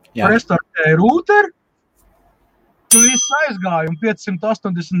 restartēju rūteri, viss aizgāja un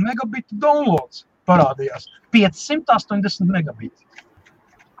 580 megabiti downloads parādījās. 580 megabiti.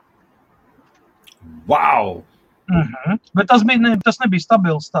 Wow! Bet tas nebija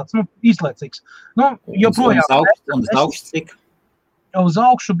stabils tāds, izlaicīgs. Joprojām. Un uz augšu cik? Uz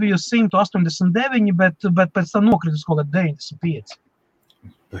augšu bija 189, bet pēc tam nokritus kaut kādā 95.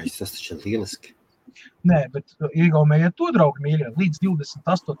 Tas taču ir lieliski. Nē, bet iegaumējiet to, draugi mīļie, līdz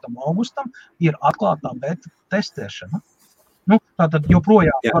 28. augustam ir atklātā beta testēšana. Tātad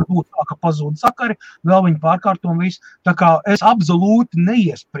joprojām var būt tā, ka pazūd sakari, vēl viņi pārkārto un visu. Tā kā es absolūti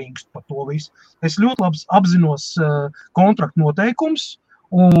neiespringstu par to visu. Es ļoti labi apzinos kontraktu noteikums,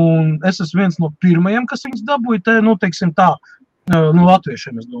 un es esmu viens no pirmajiem, kas viņus dabūja, teiksim tā,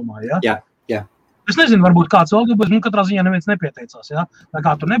 latviešiem, es domāju, ja? Jā. Es nezinu, varbūt kāds vēl dabūs, katrā ziņā neviens nepieteicās, ja? Tā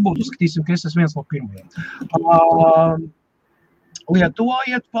kā tur nebūtu, uzskatīsim, ka es esmu viens no pirmajiem. Lietuvā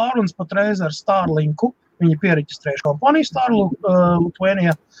iet pārunas patreiz ar Starlinku, viņi piereģistrējuši kompaniju Starlink,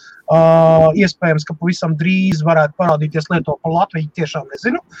 iespējams, ka pavisam drīz varētu parādīties Lietuva par Latviju, tiešām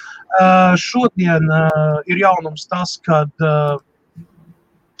nezinu. Šodien ir jaunums tas, kad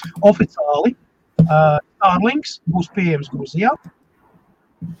oficiāli Starlinks būs pieejams Gruzijā.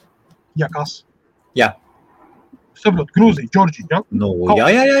 Ja kas? Jā. Saprot, Gruzija, Džordžija, ja?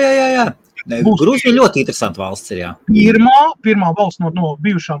 Jā. Gruzija ļoti interesanta valsts ir, jā. Pirmā valsts no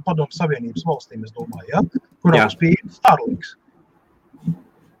bijušām Padomu Savienības valstīm, es domāju, ja? Kurā būs pieejams Starlinks.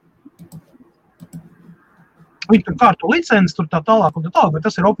 Viņi tur kārto licences, tur tā tālāk, bet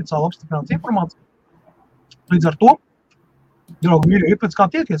tas ir oficiāli apstiprināts informācija. Līdz ar to, draugi, mīļie, pēc kā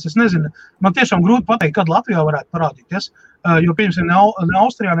tieties, es nezinu, man tiešām grūti pateikt, kad Latvijā varētu parādīties, jo, piemēram, ne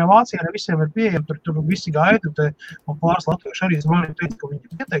Austrijā, ne Vācijā, ne visiem ir pieejami, tur visi gaida, un pāris latvieši arī zvanīja, teica, ka viņi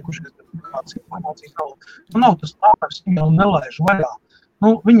ir pieteikuši, ka kādas informācijas nav. Nav tas tāpēc, viņi jau nelaiž vaļā.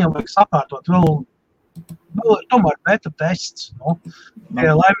 Viņam vajag sakārtot vēl tomēr beta tests,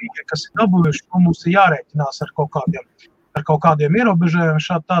 Tie laimīgie, kas ir dabūjuši, mums ir jārēķinās ar kaut kādiem ierobežojumiem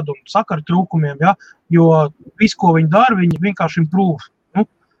šādi tādu un sakaru trūkumiem, ja? Jo visu, ko viņi dara, viņi vienkārši improve.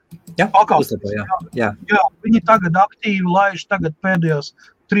 Viņi tagad aktīvi laiž pēdējās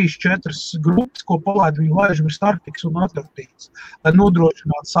 3-4 grupas, ko palaid, viņi laiž virs Arktikas un Antarktīdas, lai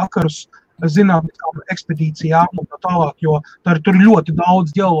nodrošinātu sakarus zinātniskām ekspedīcijām un tā tālāk, jo tur ir ļoti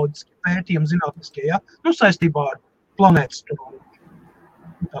daudz ģeoloģiski pētījumi zinātniskie, ja? Nu, saistībā ar planētas tur un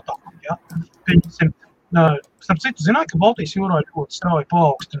tā tālāk, ja? Pieņemsim, starp citu, zināju, ka Baltijas jūrā ļoti strauji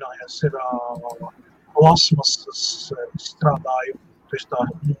paaugstinājās ir plasmasas izstrādājumu, tā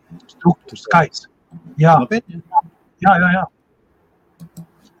struktūra skaits. Jā. Jā.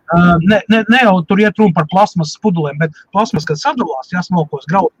 Ne jau tur iet runa par plasmasas pudulēm, bet plasmas, kad sadalās, smalkos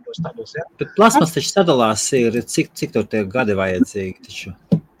graudos tādos, jā. Bet plasmas taču sadalās ir, cik tur tie gadi vajadzīgi taču?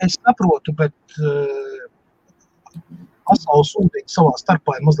 Es saprotu, bet pasaules ūdeņi savā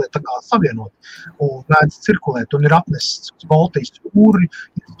starpā ir mazliet tā kā savienot un mēdz cirkulēt un ir atnesis uz Baltijas jūri,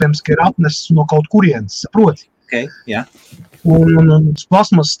 iespējams, ka ir atnesis no kaut kurienes, saproti? Okay, jā. Un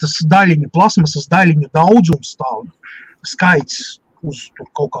plasmasas daļiņu daudzums tā skaits uz tur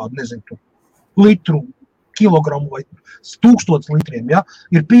kaut kādu, nezinu, litru, kilogramu vai 1000 litriem, ja,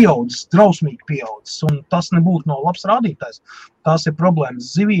 ir pieaudzis, drausmīgi pieaudzis, un tas nebūtu nav labs rādītājs. Tās ir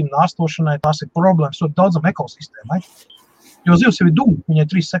problēmas zivīm, nārstošanai, tās ir problēmas ļoti daudzam ekosistēmai. Jo zivs jau ir dūma, viņai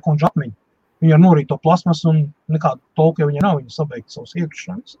 3 sekundžu atmiņa. Viņa norīt to plasmas un nekādu tolku, ja viņa nav, viņa sabeigta savus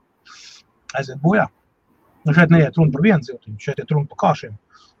iekrišanas. Aiziet bojā. Un šeit neiet runa par vienu zivtiņu, šeit iet runa par kāšiem.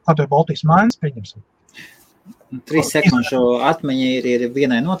 Kā to ir Baltijas mēnes, pieņemsim. 3 sekundžu atmiņa ir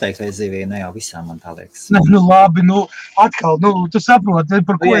vienai noteiktai zivī, ne jau visām, man tā liekas. Labi, atkal, tu saproti,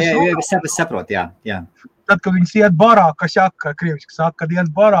 par ko es runāju. Es saprotu, jā. Tad, kad viņas iet barā, kas kā krieviski saka, kad iet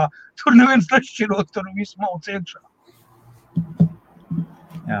barā, tur neviens nešķirot, tur visu malc iekšā.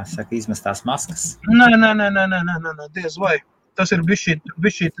 Jā, saka, izmestās maskas. Nē, diez vai. Tas ir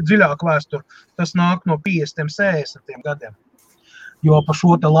bišķīt dziļāk vēstur. Tas nāk no 50, 60 gadiem. Jo par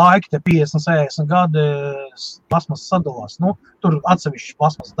šo te laiku, 50, 60 gadi, plasmas sadalās. Tur atsevišķi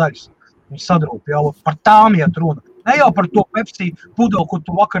plasmas daļas. Viņi sadrūp, jā, par tām iet runa. Ne jau par to Pepsi pudeli, kur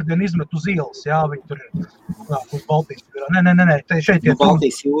tu vakardien izmet uz ielas, jā, viņi tur ir, uz Baltijas jūrā. Nē, te šeit iet runa.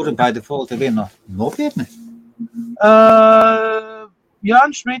 Baltijas jūra, by default, ir viena no nopietni?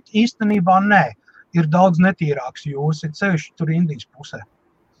 Jānis Šmit īstenībā nē. Ir daudz netīrāks jūras, ir sevišķi tur Indijas pusē.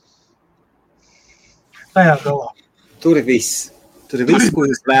 Tajā galā. Tur ir viss. Tur ir viss, ko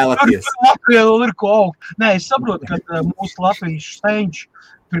jūs vēlaties. Tur Latvijā vēl ir ko augt. Nē, es saprotu, ka mūsu Latvijas steņš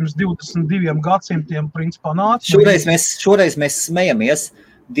pirms 22 gadsimtiem principā nāca. Šoreiz mēs smejamies.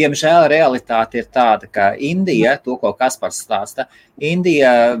 Diemžēl realitāte ir tāda, ka Indija, to, ko Kaspars stāsta,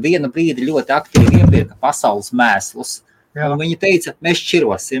 Indija vienu brīdi ļoti aktīvi iepirka pasaules mēslus. Jā. Un viņi teica, mēs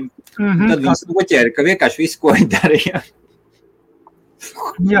šķirosim. Tad viņas noķēra, ka vienkārši visu, ko viņi darīja.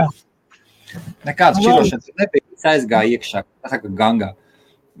 Jā. Nekāds šķirošanas nebija, aizgāja iekšā, tā saka, gangā.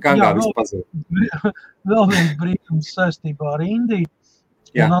 Gangā viss pazūd. Vēl viens brīdums saistībā ar Indiju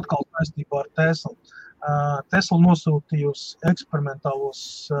un atkal saistībā ar Teslu. Tesla nosūtījusi eksperimentālos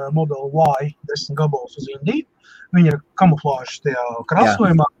Model Y 10 gabalus uz Indiju. Viņi ir kamuflāžas tajā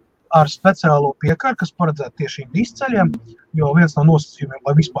krāsojumā. Ar speciālo piekaru, kas paredzētu tieši Indijas ceļiem, jo viens no nosacījumiem,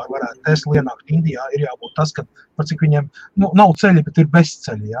 lai vispār varētu Tesla ienākt Indijā, ir jābūt tas, ka par cik viņiem, nav ceļi, bet ir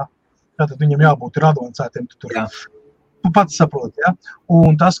bezceļi, jā. Tātad viņiem jābūt ir advancētiem, tu tur pats saproti, jā.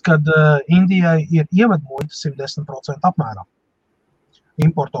 Un tas, kad Indijai ir ievedmuita 110% apmērā.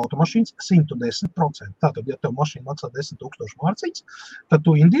 Importa automašīnas 110%. Tātad, ja tev mašīna maksā 10 000 mārciņas, tad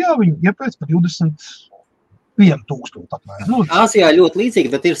tu Indijā viņu iepēc par 21,000 apmēram. Āzijā ļoti līdzīgi,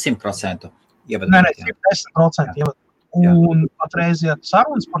 bet ir 100% ievedot. Nē, 110% ievedot. Un patreiz iet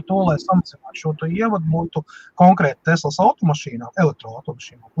sarunas par to, lai samacinātu šo to ievadmuitu konkrēti Teslas automašīnām,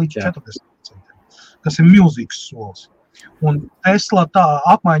 elektroautomašīnām līdz 40%, kas ir milzīgs solis. Un Tesla tā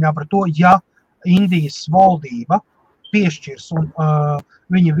apmaiņā par to, ja Indijas valdība piešķirs un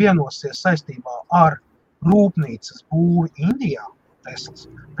viņi vienosies saistībā ar rūpnīcas būvi Indijā, Teslas,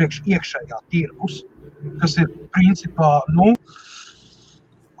 priekš iekšējā tirgus, kas ir principā,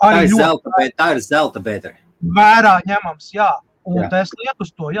 tā ir zelta bedre. Vērā ņemams, jā. Un Tesla iet uz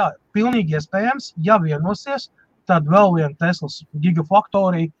to, jā. Pilnīgi iespējams, ja vienosies, tad vēl viena Teslas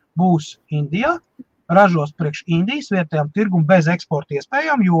gigafaktorija būs Indijā, ražos priekš Indijas vietējām tirgumu bez eksporta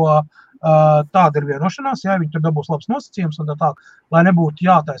iespējām, jo tāda ir vienošanās, jā, viņi tur dabūs labs nosacījums un tā, lai nebūtu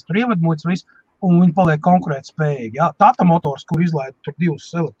jātais tur ievedmuitas viss, un viņi paliek konkurēt spējīgi, jā. Tata motors, kur izlaida tur 2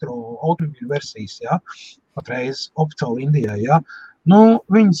 elektroautomobīļu versijas, jā, patreiz oficiāli Indijai, jā.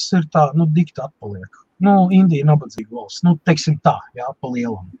 Viņas ir tā, dikti atpaliek. Indija nabadzīga valsts, teiksim tā, jā, pa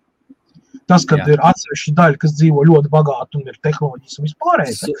lielam. Tas, kad ir atsevišķi daļa, kas dzīvo ļoti bagāti un ir tehnoloģijas un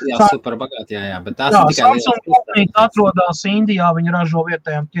vispārējais. Jā, super bagāti, jā, bet tās ir tikai Samsung rūpnīca atrodās Indijā, viņi ražo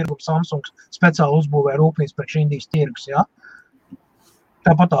vietējām tirgu, Samsung speciāli uzbūvē rūpnīcu priekš Indijas tirgus, jā.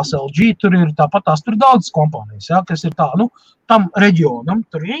 tāpat tās LG tur ir, tāpat tās tur daudzas kompānijas, ja, kas ir tā, tam reģionam,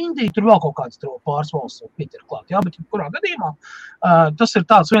 tur ir Indija, tur vēl kaut kāds pāris valsts ir klāt, ja, bet kurā gadījumā tas ir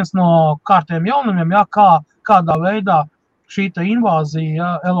tāds viens no kārtiem jaunumiem, ja, kādā veidā šī invāzija, ja,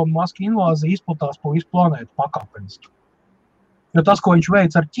 Elon Musk invāzija izplatās pa visu planētu pakāpeniski. Jo tas, ko viņš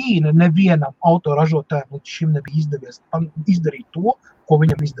veic ar Ķīnu, nevienam autoražotājiem līdz šim nebija izdevies izdarīt to, ko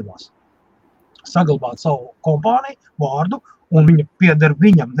viņam izdevās. Saglabāt savu kompāniju, vārdu, un viņa pieder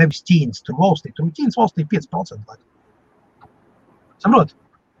viņam, nevis Ķīnas tur valstī. Tur Ķīnas valstī 5%. Saprot?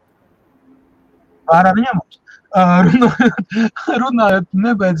 Vērā ņemot. Runājot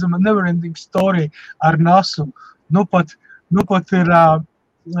nebeidzama neverending story ar NASA. Nu pat ir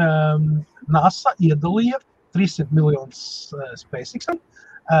NASA iedalīja 300 miljonus SpaceXam,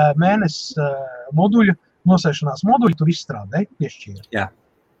 mēnesis moduļu, nosēšanās moduļu tur izstrādēja, piešķīra. Jā.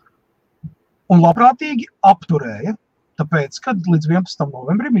 Un labprātīgi apturēja, tāpēc, kad līdz 11.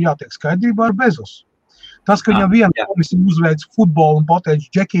 novembrim ir jātiek skaidrībā ar Bezosu. Tas, ka viņam viena komisija uzveic futbolu un pateica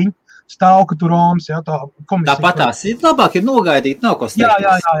džekiņu, stāv, ka tur Romas, jā, tā komisija. Tāpat tās ir labāk ir nogaidīt, nav ko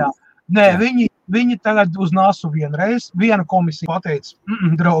steigties. Jā. Nē, viņi tagad uz NASA viena komisija pateica,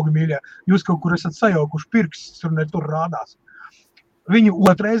 draugi mīļie, jūs kaut kur esat sajaukuši pirkstus, tur rādās. Viņi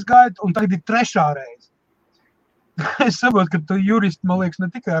otrais gaida, un tagad ir trešā reize. Es saprotu, ka tu juristi, man liekas, ne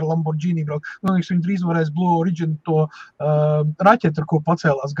tikai ar Lamborghini brauk, man liekas, viņi drīz varēs Blue Origin to raķetu, ar ko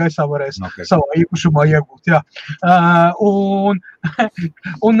pacēlās gaisā, varēs savā īpašumā iegūt, jā.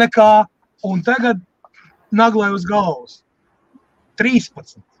 Un nekā, un tagad naglai uz galvas.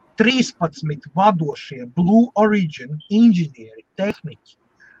 13 vadošie Blue Origin inženieri, tehniķi,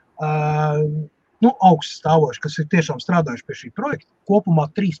 augsts stāvoši, kas ir tiešām strādājuši pie šī projekta, kopumā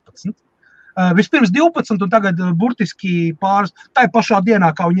 13. Vispirms 12 un tagad burtiski pāris, tā pašā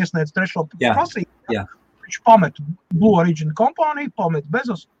dienā, kā viņi iesniedz trešo prasību, viņš pamet Blue Origin kompāniju, pamet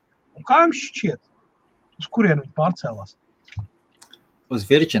Bezos, un kā jums šķiet, uz kurien viņi pārcēlās? Uz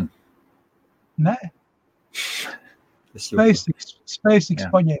Virgin? Nē. SpaceX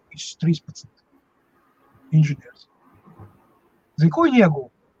paņēma visus 13 inženierus. Zini, ko viņi iegūja?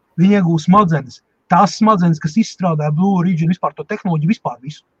 Viņi iegūja smadzenes. Tās smadzenes, kas izstrādāja Blue Origin, vispār to tehnoloģiju, vispār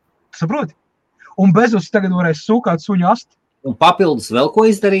visu. Saproti? Un Bezos tagad varēs sūkāt suņu asti. Un papildus vēl ko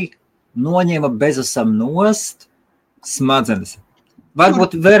izdarīja? Noņēma Bezosam nost smadzenes.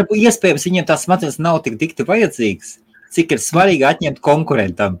 Varbūt iespējams viņiem tās smadzenes nav tik dikti vajadzīgas, cik ir svarīgi atņemt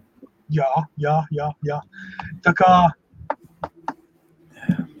konkurentam. Jā. Tā kā...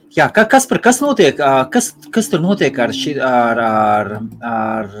 Jā, kas notiek, kas tur notiek ar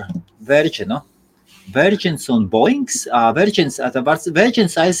Virginu? Virgins un Boeings?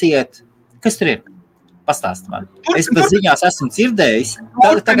 Virgins aiziet, kas tur ir? Pastāst man. Es bez ziņās esmu dzirdējis.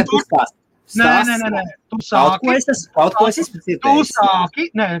 Tagad tu stāst. Nē. Tu sāki. Kaut ko es esmu dzirdējis. Tu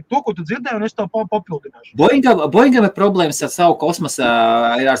sāki. Nē, to, ko tu dzirdēji, un es tev papildināšu. Boeingam ir problēmas ar savu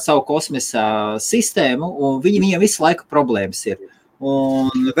kosmosa sistēmu, un viņiem visu laiku problēmas ir. Un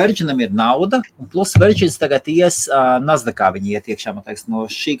Virginam ir nauda, un plus Virgins tagad ies Nasdaqā viņi iet iekšā, man teiks, no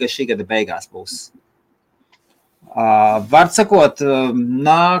šī gada beigās būs. Var sakot,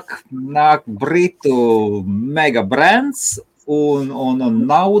 nāk Britu mega brands un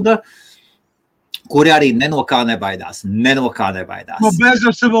nauda, kuri arī nenokā nebaidās. No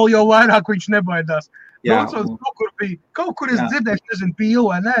Bezosa vēl jau vairāk viņš nebaidās. Bronsons kaut kur es dzirdēšu, nezinu, pīlu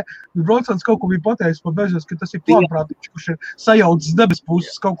vai nē, Bronsons kaut ko bija pateicis par Bezos, ka tas ir plānprātīgs, kurš ir sajaudzis debes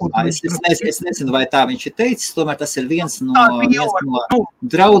puses kaut ko. Es nezinu, vai tā viņš ir teicis, tomēr tas ir viens no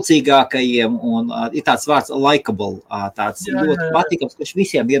draudzīgākajiem un ir tāds vārds likable, tāds ļoti patīkams, kurš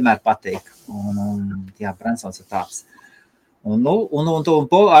visiem vienmēr patīk. Jā, Bronsons ir tāds.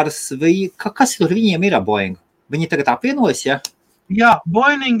 Kas tur viņiem ir ar Boeing? Viņi tagad apvienojas, ja? Jā,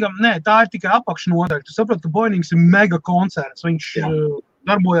 Boeingam, tā ir tikai apakšnodaļa. Tu saproti, ka Boeings ir mega koncerns. Viņš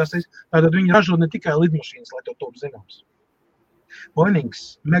darbojās, tātad viņi ražo ne tikai lidmašīnas, lai to top zināms. Boeings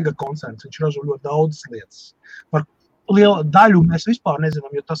mega koncerns, viņš ražo ļoti daudzas lietas. Par lielu daļu mēs vispār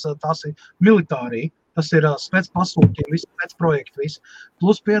nezinām, jo tās ir militārī, tas ir spēc pasūtījumi, spēc projekti, viss.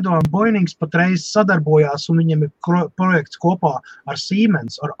 Plus, piedāvājam, Boeings patreiz sadarbojās un viņiem ir projekts kopā ar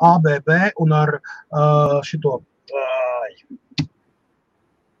Siemens, ar ABB un ar šito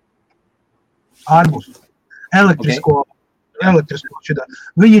Arbus, elektrisko šitā.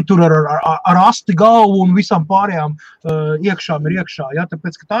 Viņi tur ar asti galvu un visām pārējām iekšām ir iekšā, jā,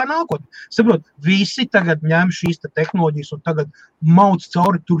 tāpēc, ka tā ir nākotne. Saprot, visi tagad ņem šīs tehnoloģijas un tagad mauc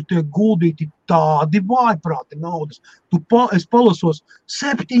cauri, tur tiek guldīti tādi vājprāti naudas. Es palasos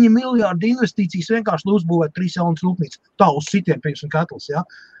 7 miljārdi investīcijas vienkārši, lai uzbūvētu 3 jaunas rūpnīcas. Tā uz sitiem, piemēram, katls, jā.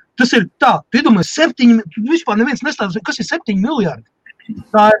 Tas ir tā, tu iedomājies 7, vispār neviens nestādā, kas ir 7 miljārdi?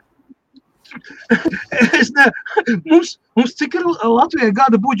 Tā ir. Mums cik ir Latvijai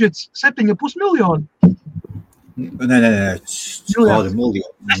gada budžets? 7,5 miljoni? Nē. Kāda miljoni?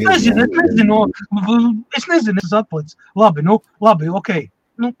 Es nezinu, es atpalicu. Labi, ok.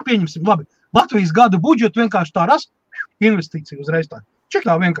 Pieņemsim, labi. Latvijas gada budžetu vienkārši tā rast, investīcija uzreiz tā.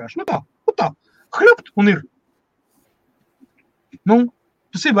 Čekā vienkārši, tā, hrupt un ir.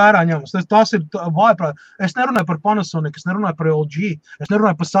 Tas ir vērā ņemams, tās ir vājprāt. Es nerunāju par Panasonic, es nerunāju par LG, es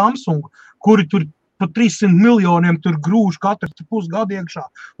nerunāju par Samsung, kuri tur pa 300 miljoniem tur grūž katru pusgadu iekšā,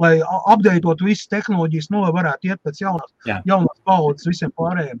 lai updateitot visas tehnoloģijas, lai varētu iet pēc jaunās paudzes visiem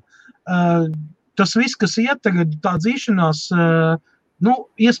pārējiem. Tas viss, kas iet tagad, tā dzīšanās,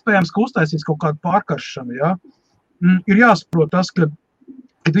 iespējams, ka uztaisīs kaut kādu pārkaršanu, ja? Ir jāsaprot tas, ka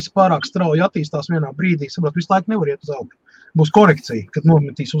viss pārāk strauji attīstās vienā brīdī, saprot, visu laiku nevar iet uz augšu. Būs korekcija, kad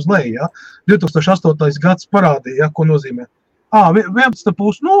nometīs uz leju, ja? 2008. gads parādīja, ja, ko nozīmē.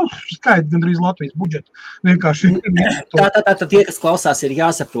 11,5, skaidri gandrīz Latvijas budžetu. Vienkārši. Tā tie, kas klausās, ir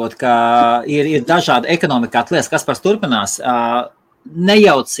jāsaprot, ka ir dažādi ekonomikā lietas, kas pars turpinās.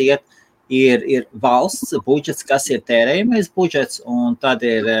 Nejauciet, ir valsts budžets, kas ir tērējamais budžets, un tad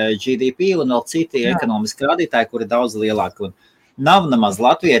ir GDP un vēl citi ekonomiski rādītāji, kuri ir daudz lielāki. Un nav nemaz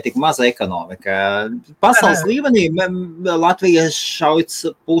Latvijai tik maza ekonomika. Pasaules līmenī Latvija šauc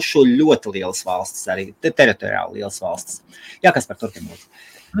pušu ļoti lielas valstis, arī teritoriāli lielas valstis. Jā, kas par turpinot?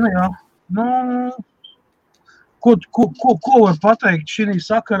 Ko var pateikt šī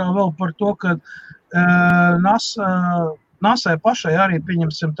sakarā vēl par to, ka NASA pašai arī,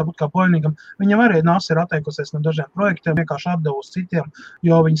 pieņemsim, tāpat kā Poinīgam, viņam arī NASA ir atteikusies no dažiem projektiem, vienkārši atdevusi citiem,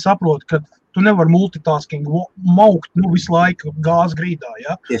 jo viņi saprot, ka tu nevar multitasking maukt visu laiku gāzi grīdā.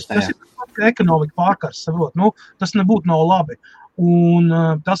 Ja? Tas ir ekonomika pārkars, saprot. Tas nebūtu nav labi. Un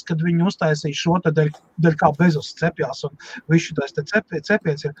tas, kad viņi uztaisīs šo, tad dēļ kā Bezos cepjās un visu tais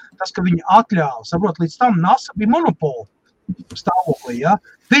cepiens ir, tas, ka viņi atļāva, saprot, līdz tam NASA bija monopoli stāvoklī, ja?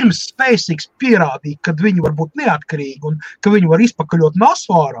 Pirms SpaceX pierādīja, kad viņi var būt neatkarīgi un ka viņi var izpakaļot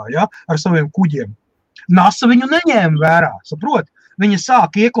NASA ārā, ja? Ar saviem kuģiem. NASA viņu neņēma vērā, saprot? Viņa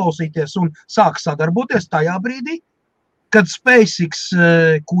sāka ieklausīties un sāka sadarboties tajā brīdī, kad SpaceX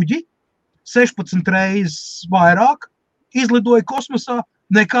kuģi 16 reizes vairāk izlidoja kosmosā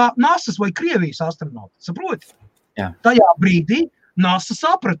nekā NASA's vai Krievijas astronauti. Saproti? Jā. Tajā brīdī NASA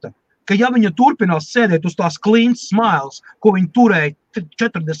saprata, ka ja viņa turpinās sēdēt uz tās clean smiles, ko viņa turēja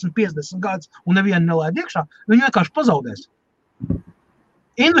 40-50 gadus un nevienu nelaid iekšā, viņa vienkārši pazaudēs.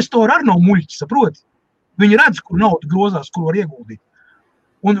 Investori arī nav muļķi, saproti? Viņi redz, kur nauda grozās, kur var ieguldīt.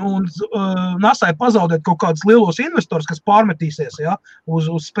 Un NASAi pazaudēt kaut kādus lielos investors, kas pārmetīsies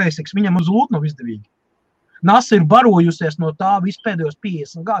uz SpaceX, viņam uz lūt nav izdevīgi. NASA ir barojusies no tā vispēdējos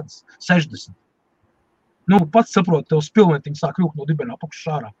 50 gadus, 60. Pats saprot, tev spilventiņš sāk rūkt no dibena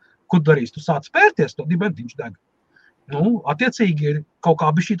apakšā ārā. Ko darīs? Tu sāc spērties, to dibentiņš deg. Attiecīgi ir kaut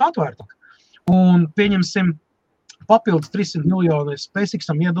kā bišķīt atvērtāk. Un pieņemsim papildus 300 miljoni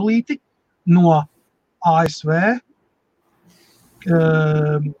SpaceXam iedalīti no ASV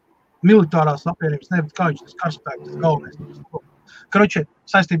militārās apvienības, nevis kā viņš tas karaspēks, tas galvenais.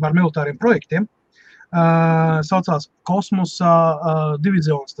 Saistībā ar militāriem projektiem saucās kosmosa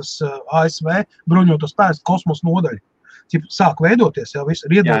divizions, tas ASV bruņoto spēku kosmosa nodaļa. Sāk veidoties, viss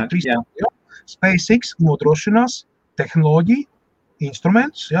ir iedalīt 300. SpaceX nodrošinās tehnoloģiju,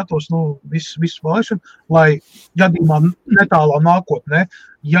 instrumentus, tos visu vēlēšanu, lai gadījumā netālā nākotnē,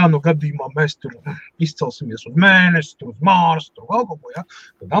 gadījumā mēs tur izcelsimies uz Mēnesi, tur uz Mārsu, tur vēl kaut ko,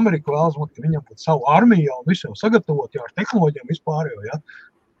 tad Amerika vēlas, ka viņam būtu savu armiju un visu jau sagatavot, ar tehnoloģijām vispārējo,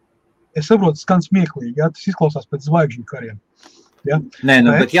 Es saprotu, skan smieklīgi, tas izklausās pēc zvaigžņu kariem. Nē,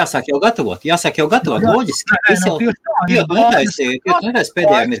 bet jāsāk jau gatavot, loģiski. Nedēļas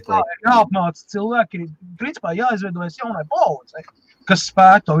pēdējā mirklī. Jāapmāca cilvēki, principā jāizveidojas jaunai paudze, kas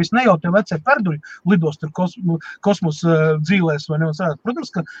spētu, viss ne jau tie vecie perduļi lidos tur kosmosa dzīvēs vai nevar.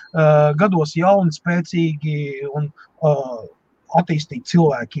 Protams, ka gados jauni, spēcīgi un attīstīti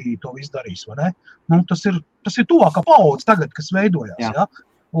cilvēki to visu darīs, vai ne? Tas ir tuvākā paudze tagad, kas veidojās,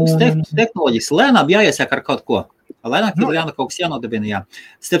 Tehnoloģijas lēnām jāiesāk ar kaut ko. Lēnāk ir kaut kas jānodabina,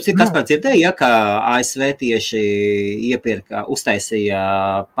 Starp citu, Kaspar dzirdēja, ka ASV tieši uztaisīja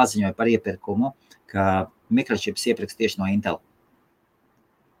paziņoja par iepirkumu, ka mikročips iepirks tieši no Intel.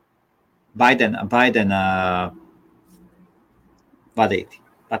 Baidena vadīti,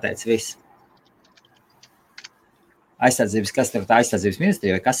 pateica viss. Aizsardzības, kas tur aizsardzības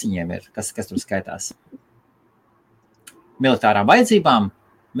ministrija, vai kas viņiem ir, kas tur skaitās? Militārām vajadzībām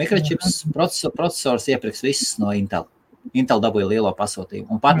mikročips procesors iepirks visus no Intel. Intel dabūja lielo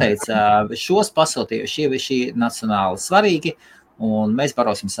pasūtījumu un pateica, šos pasūtījumus šī nacionāli svarīgi un mēs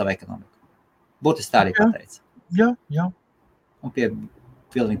barosim savu ekonomiku. Būtiski tā arī pateica. Jā. Un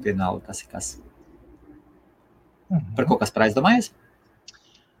pilnīgi pie naudu, kas ir kas. Par ko kas par aizdomājies?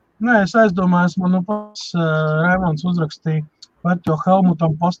 Nē, es aizdomājos, man pats Raimonds uzrakstīja, vai to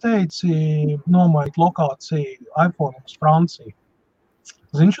Helmutam pasteici nomaīt lokāciju iPhone uz Franciju.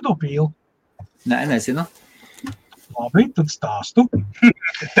 Zini šo to pīli? Nē, nezinu. Labi, tad stāstu.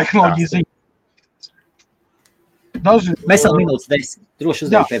 Tehnoloģiju ziņas. Mēs vēl minūtes 10. Droši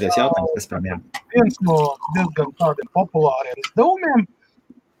uzdevu pēdējos jautājumus, kas param jā. Viens no diezgan tādiem populāriem izdevumiem,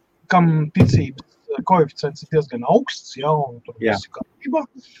 kam ticības koeficients ir diezgan augsts, un tur viss ir kārtībā.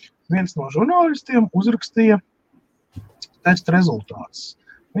 Viens no žurnālistiem uzrakstīja testa rezultātus.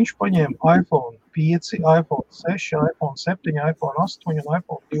 Viņš paņēma iPhone 5, iPhone 6, iPhone 7, iPhone 8 un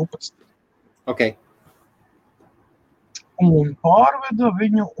iPhone 12. Okay. Un pārveda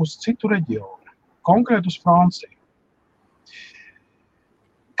viņu uz citu reģionu, konkrēti uz Franciju.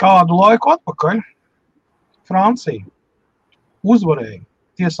 Kādu laiku atpakaļ Francija uzvarēja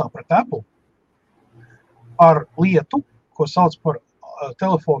tiesā pret Apple ar lietu, ko sauc par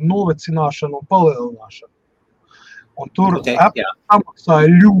telefonu novecināšanu un palielināšanu. Un tur Apple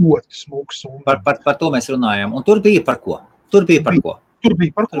samaksāja ļoti smuku summu. Par to mēs runājam. Un tur bija par ko? Tur bija par ko.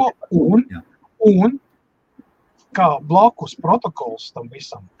 Un kā blakus protokols tam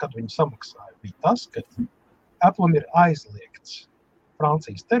visam, kad viņi samaksāja, bija tas, ka Apple'am ir aizliegts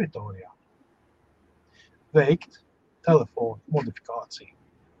Francijas teritorijā veikt telefonu modifikāciju,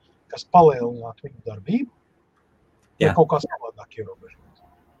 kas palielinātu viņu darbību, vai kaut kā savādāk ierobežot.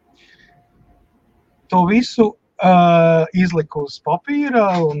 To visu izliku uz papīra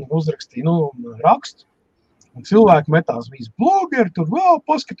un uzrakstīju rakstu. Un cilvēki metās visi blogeri, tur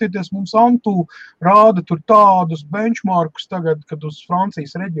paskatieties, mums Antu rāda tur tādus benchmarkus tagad, kad uz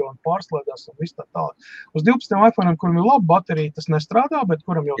Francijas reģionu pārslēdās un viss tā tāda. Uz 12 iPhone'am, kuram ir laba baterija, tas nestrādā, bet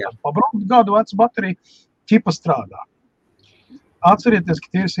kuram jau tāda pabraukt gadu veca baterija, ķipa strādā. Atcerieties, ka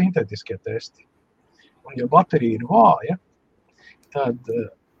tie ir sintetiskie testi. Un ja baterija ir vāja, tad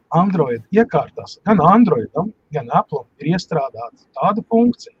Android iekārtās, gan Androidam, gan Apple'am ir iestrādāta tāda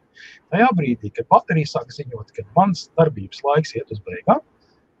funkcija. Tajā brīdī, kad baterija sāk ziņot, kad mans darbības laiks iet uz beigām,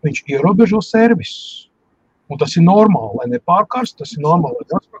 viņš ierobežo servisus. Un tas ir normāli, lai nepārkarst, tas ir normāli,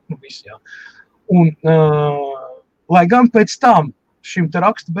 lai atspakt, viss, jā. Un, lai gan pēc tam šim te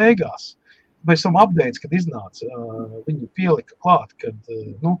raksta beigās, bez tam updates, kad iznāca, viņi pielika klāt, kad,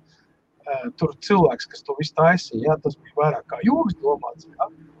 tur cilvēks, kas to visu taisīja, jā, tas bija vairāk kā joks domāts, jā.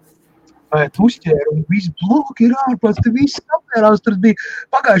 Bet uzķēra un visi bloki ir ārpēc, te visi apmērās, tur bija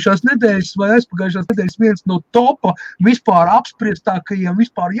pagājušās nedēļas vai aizpagājušās nedēļas viens no topa vispār apspriestākajiem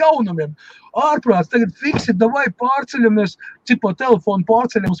vispār jaunumiem. Ārprāts, tagad fiksi, davai pārceļamies, cipo telefonu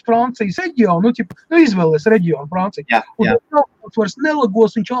pārceļam uz Francijas reģionu, izvēlēs reģionu Franciju. Un tas vairs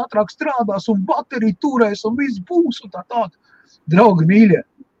nelagos, viņš ātrāk strādās un baterija turēs un viss būs un tā tāda. Draugi mīļie,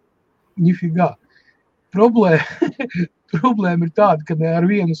 nifigā. Problēma ir tāda, ka ar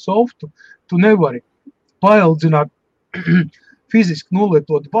vienu softu tu nevari paildzināt fiziski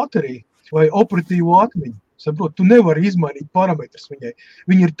nolietotu bateriju vai operatīvo atmiņu. Saprot, tu nevari izmainīt parametrus viņai.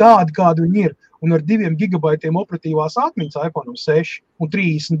 Viņi ir tādi, kādi viņi ir. Un ar 2 gigabaitiem operatīvās atmiņas iPhone 6 un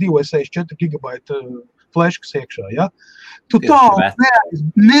 32 vai 64 gigabaita fleškas iekšā, ja? Tu tālu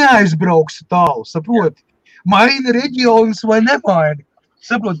neaizbrauksi tālu, saproti? Maini reģionus vai nemaini.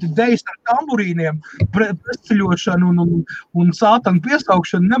 Saproti, dejas ar tamburīniem, presceļošanu un sātanu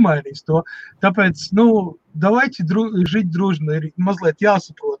piesaukšanu nemainīs to. Tāpēc, davaiķi žīt družni ir mazliet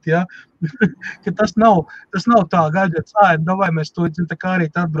jāsaprot, ja? Ka tas nav tā, gaidiet davai mēs to, tā kā arī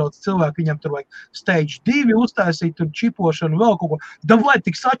atbrauc cilvēki, viņam tur vajag stage 2 uztaisīt, tur čipošanu, vēl kaut ko. Davai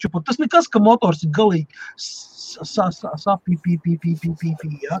tik sačupot, tas nekas, ka motors ir galīgi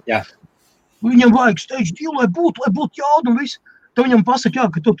ja? Viņam vajag stage 2, lai būtu jaudu un viss. Tad viņam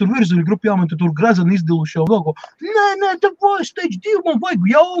pasaka, ka tur virzuļu grupu jāmen, tur grezani izdiluši jau vēl ko. Nē, tad vajag stage 2, man vajag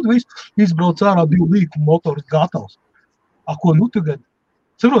jaudu, viss. Izbrauc ārā 2 līkumu motors gatavs. Ko tagad?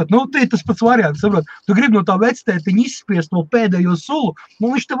 Saprot, te ir tas pats variants, saprot. Tu gribi no tā vectētiņa izspiest no pēdējo sulu,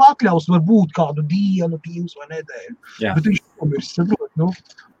 viņš tev atļaus varbūt kādu dienu, 2 vai nedēļu. Jā. Bet viņš pomirs, saprot,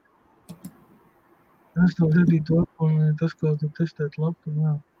 Es tev redīju to, tas, kā tu testēt labu,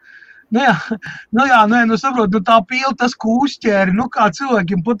 jā. Saprot, tā pīla, tas, ko uzķēri, kā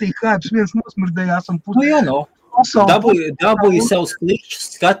cilvēkiem patīk kāds viens nosmirdējās un dabūja savus kličus,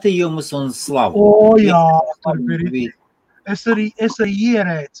 skatījumus un slavu. Jā, tur bija. es arī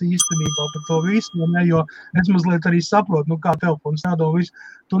ierēcu īstenībā par to visu, ne, jo es mazliet arī saprotu, kā telefons jādod visu.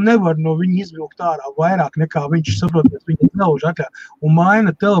 Tu nevar no viņa izvilkt ārā vairāk nekā viņš saproties, viņa nelauž atļauj. Un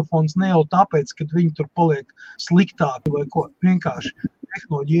maina telefons ne jau tāpēc, ka viņi tur paliek sliktāki vai ko. Vienkārši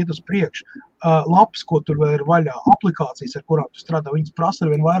tehnoloģija iet uz priekšu. Lapas, ko tur vēl ir vaļā, aplikācijas, ar kurām tu strādā, viņas prasa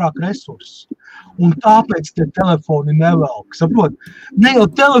ar vien vairāk resursus. Un tāpēc tie telefoni nevelk. Saprot? Ne jau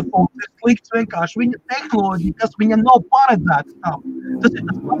telefons ir slikts, vienkārši viņa tehnoloģija, kas viņa nav paredzēta tam. Tas ir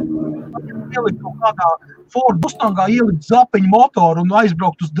tas, ielikt kaut kādā Ford Mustangā, ielikt zapiņu motoru un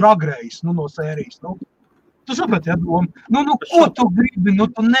aizbraukt uz Drag Race, no sērijas. Tu saprati, ja, doma? Ko tu gribi?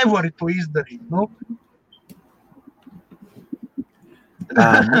 Tu nevari to izdarīt.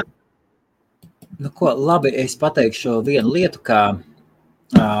 Labi, es pateikšu vienu lietu, ka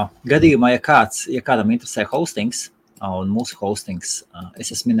gadījumā, ja kādam interesē hostings un mūsu hostings,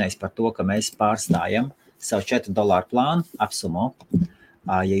 es esmu minējis par to, ka mēs pārstājam savu $4 plānu apsumo.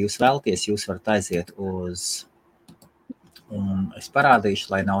 Ja jūs vēlaties, jūs varat aiziet uz, un es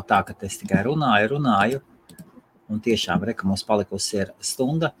parādīšu, lai nav tā, ka es tikai runāju, un tiešām, ka mums palikusi ir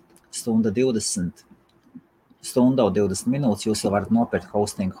stunda 20 minūtes, jūs jau varat nopirkt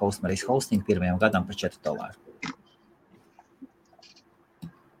Hostmarijas hosting pirmajam gadam par $4.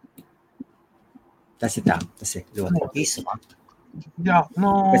 Tas ir ļoti īsumā. Jā,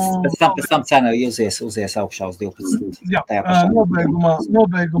 pēc tam cena uzies augšā uz 12. Jā,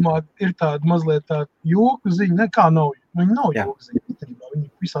 nobeigumā ir tāda mazliet tāda joku ziņa, nekā nav. Viņa nav joku ziņa, viņa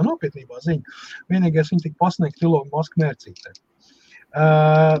visā nopietnībā ziņa. Vienīgais viņa tika pasniegt Elon Musk mērcītē.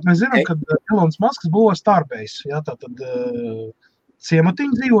 Mēs zinām, ka Elons Musks būvo Starbase, jā, tātad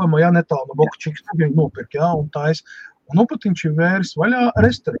ciematiņu dzīvojumā, jā, netālu no Bokačikas, viņi nopirk, jā, un tais. Un pat viņš ir vēris vaļā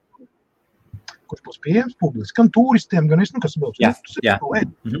restorānu, kurš būs pieejams publiski, gan turistiem, gan visu, kas vēl. Jā.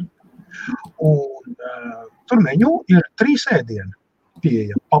 Un tur meņu ir 3 ēdieni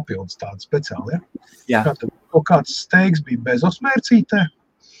pieejami papildus tādi speciāli, ja? Kaut kāds steigs bija Bezos mērcītē,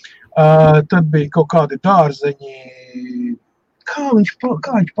 tad bija kaut kādi dārzeņi, kā viņš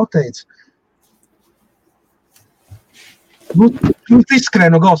pateica?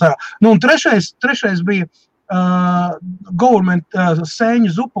 Izskrēja no galvas ārā. Un trešais bija government, sēņu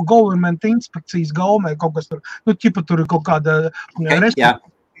zupa government inspekcijas gaumē, kaut kas tur, ķipa tur kaut kāda restaurācijas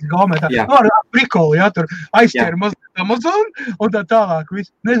gaumē, tā, ar prikoli, jā, tur aizķēra mazliet Amazon, un tā tālāk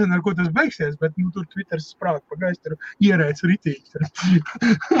viss. Nezinu, ar ko tas beigsies, bet, tur Twitters sprāk pa gaisu, tur ierēc ritīgi.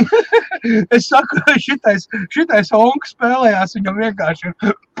 Es saku, šitais onka spēlējās, viņam vienkārši ir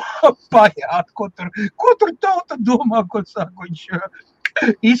pajāt, ko tur tauta domā, ko saka viņš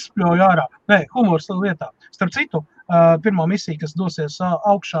izspļauj ārā. Nē, humors lietā. Starp citu, pirmā misija, kas dosies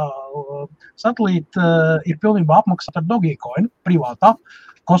augšā satelīta, ir pilnībā apmaksāta ar Dogecoinu, privātā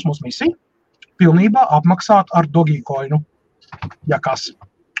kosmos misija, pilnībā apmaksāta ar Dogecoinu. Ja kas?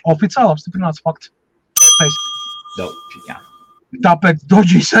 Oficiāli apstiprināts fakts. Tāpēc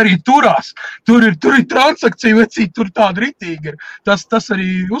Dodžīs arī turās. Tur ir transakcija, vecīt, tur tāda ritīgi ir. Tas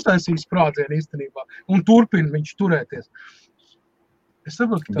arī uztaisīs sprādzienu īstenībā. Un turpina viņš turēties. Es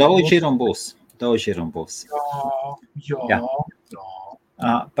saprotu, ka Daudz ir un būs. Jā.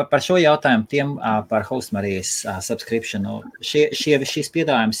 Par šo jautājumu tiem par Hostmarijas subscriptionu. Šīs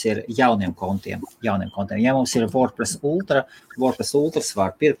piedāvājums ir jauniem kontiem. Ja mums ir WordPress Ultras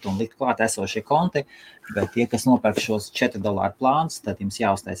var pirkt un likt klāt esošie konti, bet tie, kas nopērk šos $4 plāns, tad jums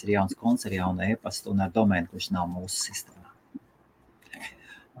jāuztais ir jauns konts ar jaunu e-pastu un ar domēnu, kurš nav mūsu sistēmā.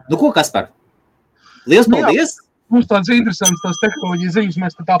 Ko, Kaspar? Liels paldies! Mums tāds interesants tās tehnoloģijas ziņas,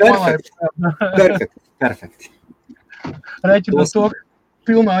 mēs tā palējām. Perfekti. Rēķinot to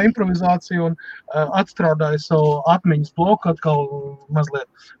pilnā improvizācija un atstrādāja savu atmiņas bloku, atkal mazliet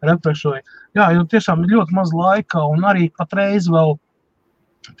refrešoja. Jā, jo tiešām ir ļoti maz laika un arī patreiz vēl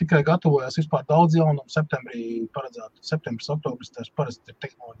tikai gatavojās vispār daudz jaunumu. Septembrī paredzētu, septembris, oktobris, tas parasti ir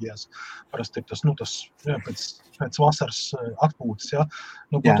tehnoloģijās, parasti ir tas pēc vasaras atpūtas, ja,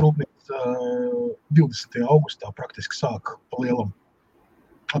 pat rūpnīca 20. augustā praktiski sāk pa lielam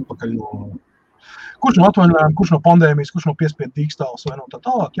atpakaļ no, kurš no atvaļinājuma, kurš no pandēmijas, kurš no piespiedu dīkstāles vai no tā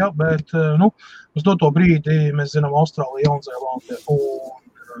tālāk, ja, bet, uz doto brīdi mēs zinām Austrālija, Jaunzēlande un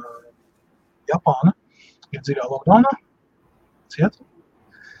Japāna ir dziļā lockdownā, ciet.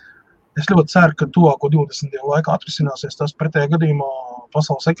 Es ļoti ceru, ka tuvāko 20 dienu laikā atrisināsies tas pretējā gadījumā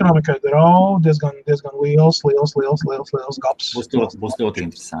pasaules ekonomikai draud diezgan liels gaps. Būs ļoti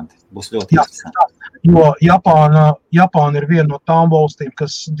interesanti. Jo Japāna ir viena no tām valstīm,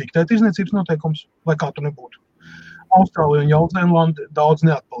 kas diktē tirzniecības noteikums, lai kā tu nebūtu. Austrālija un Jaunzēlande daudz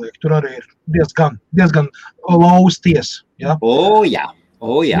neatpaliek. Tur arī ir diezgan lausties. Ja? Jā.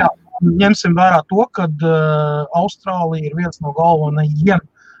 ņemsim vērā to, ka Austrālija ir viens no galvenajiem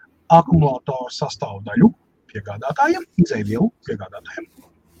akumulātoru sastāvdaļu piegādātājiem, izēvielu piegādātājiem.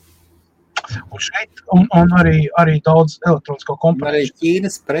 Un šeit, un arī daudz elektronisko komponentu. Arī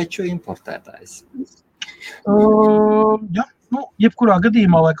Ķīnas preču importētājs. Ja, jebkurā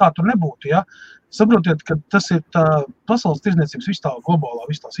gadījumā, lai kā tur nebūtu, ja, saprotiet, ka tas ir tā pasaules tirdzniecības viss tā globālā,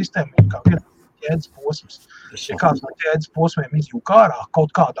 viss tā sistēma, kā viena ķēdes posms. Ja kāds no ķēdes posmiem izjūk ārā,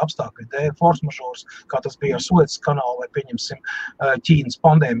 kaut kāda apstākļa dēļ, force majeures, kā tas bija ar Suecas kanālu, vai pieņemsim Ķīnas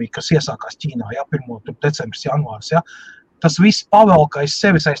pandēmiju, kas iesākās Ķīnā, ja, 1. decembris, janvārs, ja, tas viss pavelkais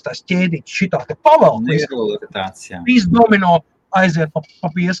sevis aiz tās ķēdītes, šitā te pavelkais, viss domino aiziet pa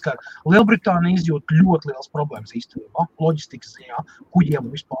pieskaru. Lielbritānija izjūt ļoti liels problēmas īstenībā, loģistikas ziņā, kuģiem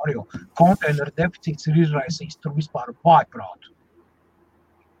un vispār, jo konteineru deficīts ir izraisījis tur vispār vājprātu.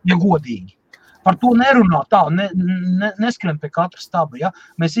 Ja godīgi. Par to nerunā tā, neskrien pie katra staba, ja?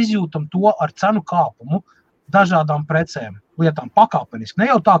 Mēs izjūtam to ar cenu kāpumu dažādām precēm, lietām pakāpeniski. Ne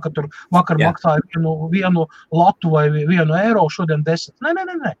jau tā, ka tur vakar maksāja vienu latu vai 1 eiro, šodien 10.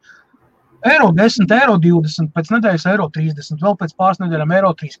 Nē. Eiro 10, eiro 20, pēc nedēļas eiro 30, vēl pēc pāris nedēļām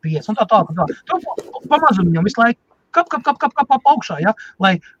eiro 35 un tā. Tu pamazam viņam visu laiku kap augšā, ja?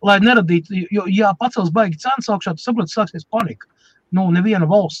 Lai neradītu, jo pacels baigi cenas augšā, tu saproti, sāksies panika. Neviena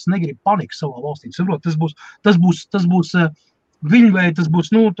valsts negrib paniku savā valstī. Saprot, tas būs viļņvēji,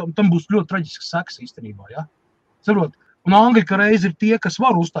 tam būs ļoti traģisks seks īstenībā, ja? Saprot, un Angļi, ka reiz ir tie, kas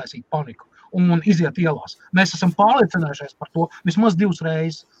var uztaisīt paniku un iziet ielās. Mēs esam pārliecinājušies par to vismaz 2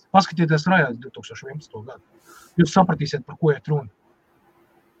 reizes. Paskatieties rajās 2011. gadu. Jūs sapratīsiet, par ko iet runa.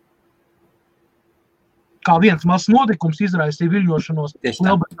 Kā viens mazs notikums izraisīja viļņošanos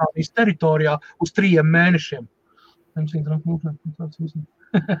Lielbritānijas teritorijā uz 3 mēnešiem.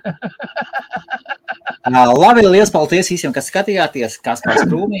 Labi, liels paldies visiem, kas skatījāties. Kaspars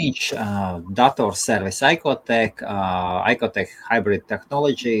Krūmiņš, datorservis Icotech, Icotech Hybrid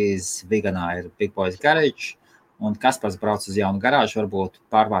Technologies, Viganā ir Big Boys Garage, un Kaspars brauc uz jaunu garāžu, varbūt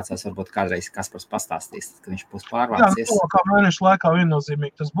pārvācās, varbūt kādreiz Kaspars pastāstīs, kad viņš būs pārvācies. Jā, kā mēnešu laikā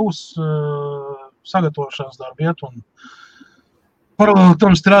viennozīmīgi tas būs sagatavošanās darbiet, un paralēli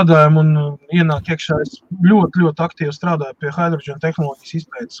tam strādājam un ienāk iekšā. Es ļoti aktīvi strādāju pie hydrogen tehnoloģijas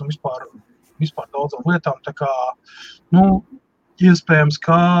izpētes un vispār daudzām lietām. Tā kā, iespējams,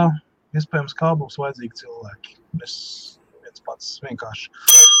 kā būs vajadzīgi cilvēki. Es viens pats vienkārši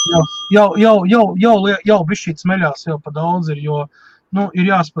jau bišķīt smeļās, jau pa daudz ir, jo ir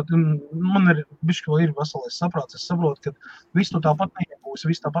jāsaprot, man ir bišķi vēl ir veselais saprāts. Es saprotu, ka viss tu tāpat neiebūs,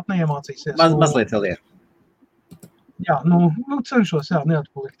 viss tāpat neiemācīsies. Mazliet vēl ir. Jā, cenšos,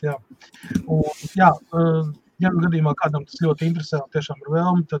 neatpalikt, jā. Un, ja gadījumā kādam tas ļoti interesē un tiešām ir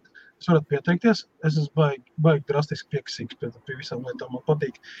vēlmi, tad es varat pieteikties. Es esmu baigi drastiski piekasīgs pie visām lietām. Man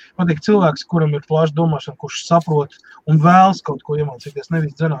patīk cilvēks, kuram ir plaša domāšana, kurš saprot un vēlas kaut ko iemācīties,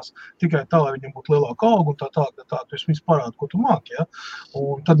 nevis dzenās tikai tā, lai viņam būtu lielāka auga un tā, tu vispirms parādi, ko tu māki, ja?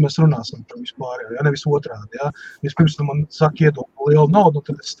 Un tad mēs runāsim par vispār, ja? Nevis otrādi, ja? Vispirms tu man saki iedot lielu naudu,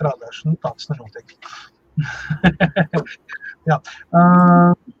 un tad es strādāšu. Tā tas nenotiek. Jā.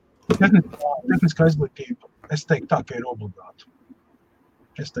 Tehniskā izglītība, es teiktu tā, ka ir obligāta.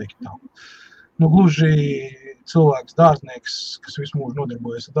 Es teiktu tā. Gluži cilvēks, dārznieks, kas visu mūžu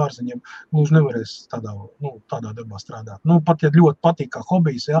nodarbojas ar dārziņiem, gluži nevarēs tādā darbā strādāt. Pat, ja ļoti patīk kā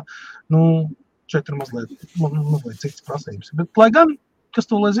hobijs, ja, šeit ir mazliet citas prasības. Bet, lai gan, kas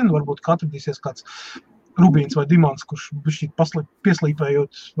to lai zina, varbūt atradīsies kāds rubīns vai dimants, kurš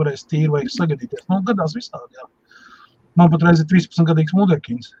pieslīpējot varēs tīri vai sagadīties. Gadās visādi, jā. Man patreiz ir 13-gadīgs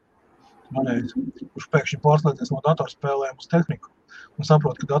muderkins, kurš pēkšņi pārslēdzies no datorspēlēm uz tehniku un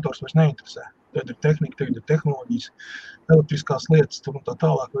saprot, ka dators vairs neinteresē. Tagad ir tehnika, tagad ir tehnoloģijas, elektriskās lietas, tur un tā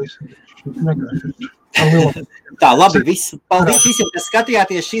tālāk. Tā, labi, paldies visiem, kas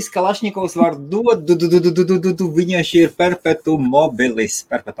skatījāties. Šis Kalašņikovs var dot, viņš ir perpetuum mobilis.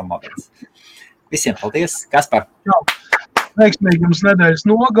 Visiem paldies, Kaspar. Jā, veiksmīgi jums nedēļas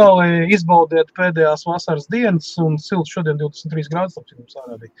nogali, izbaudiet pēdējās vasaras dienas un silts šodien 23 grādus, tāpēc jums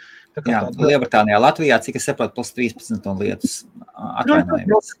ārādīja. Jā, Lielbritānijā, Latvijā, cik es saprotu, plus 13 un lietus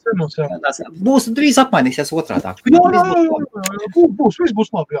atvainojamies. Būs drīz apmainīsies otrādāk. Viss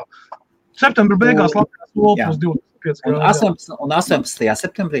būs labi, jā. Septembra beigās Latvijā plus 25 grādus. Un 18.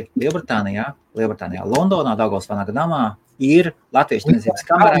 septembrī Lielbritānijā, Londonā, Daugavas Vanagdamā ir Latviešu tirdzniecības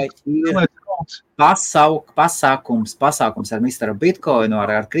kamerai. pasākums ar Mr. Bitcoinu,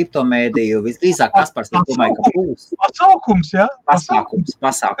 ar kriptomēdiju, visdrīzāk Kaspars, es domāju, ka būs. Pasākums, jā?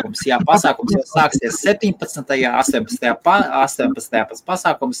 Pasākums, jā, pasākums jau sāksies 17. 18.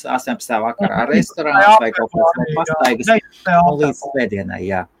 pasākums, 18. vakarā restorāns vai kaut kāds pastaigas līdz svētdienai,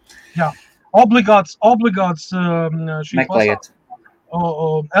 jā. Jā, obligāts šī meklējiet.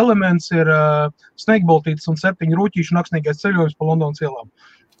 Elements ir sniegboltītes un 7 rūķīšu naksnīgais ceļojums pa Londonas ielām.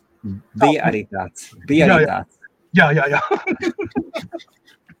 Bija arī tāds. Jā.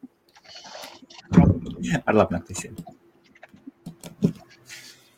 Ar labnakt visiem.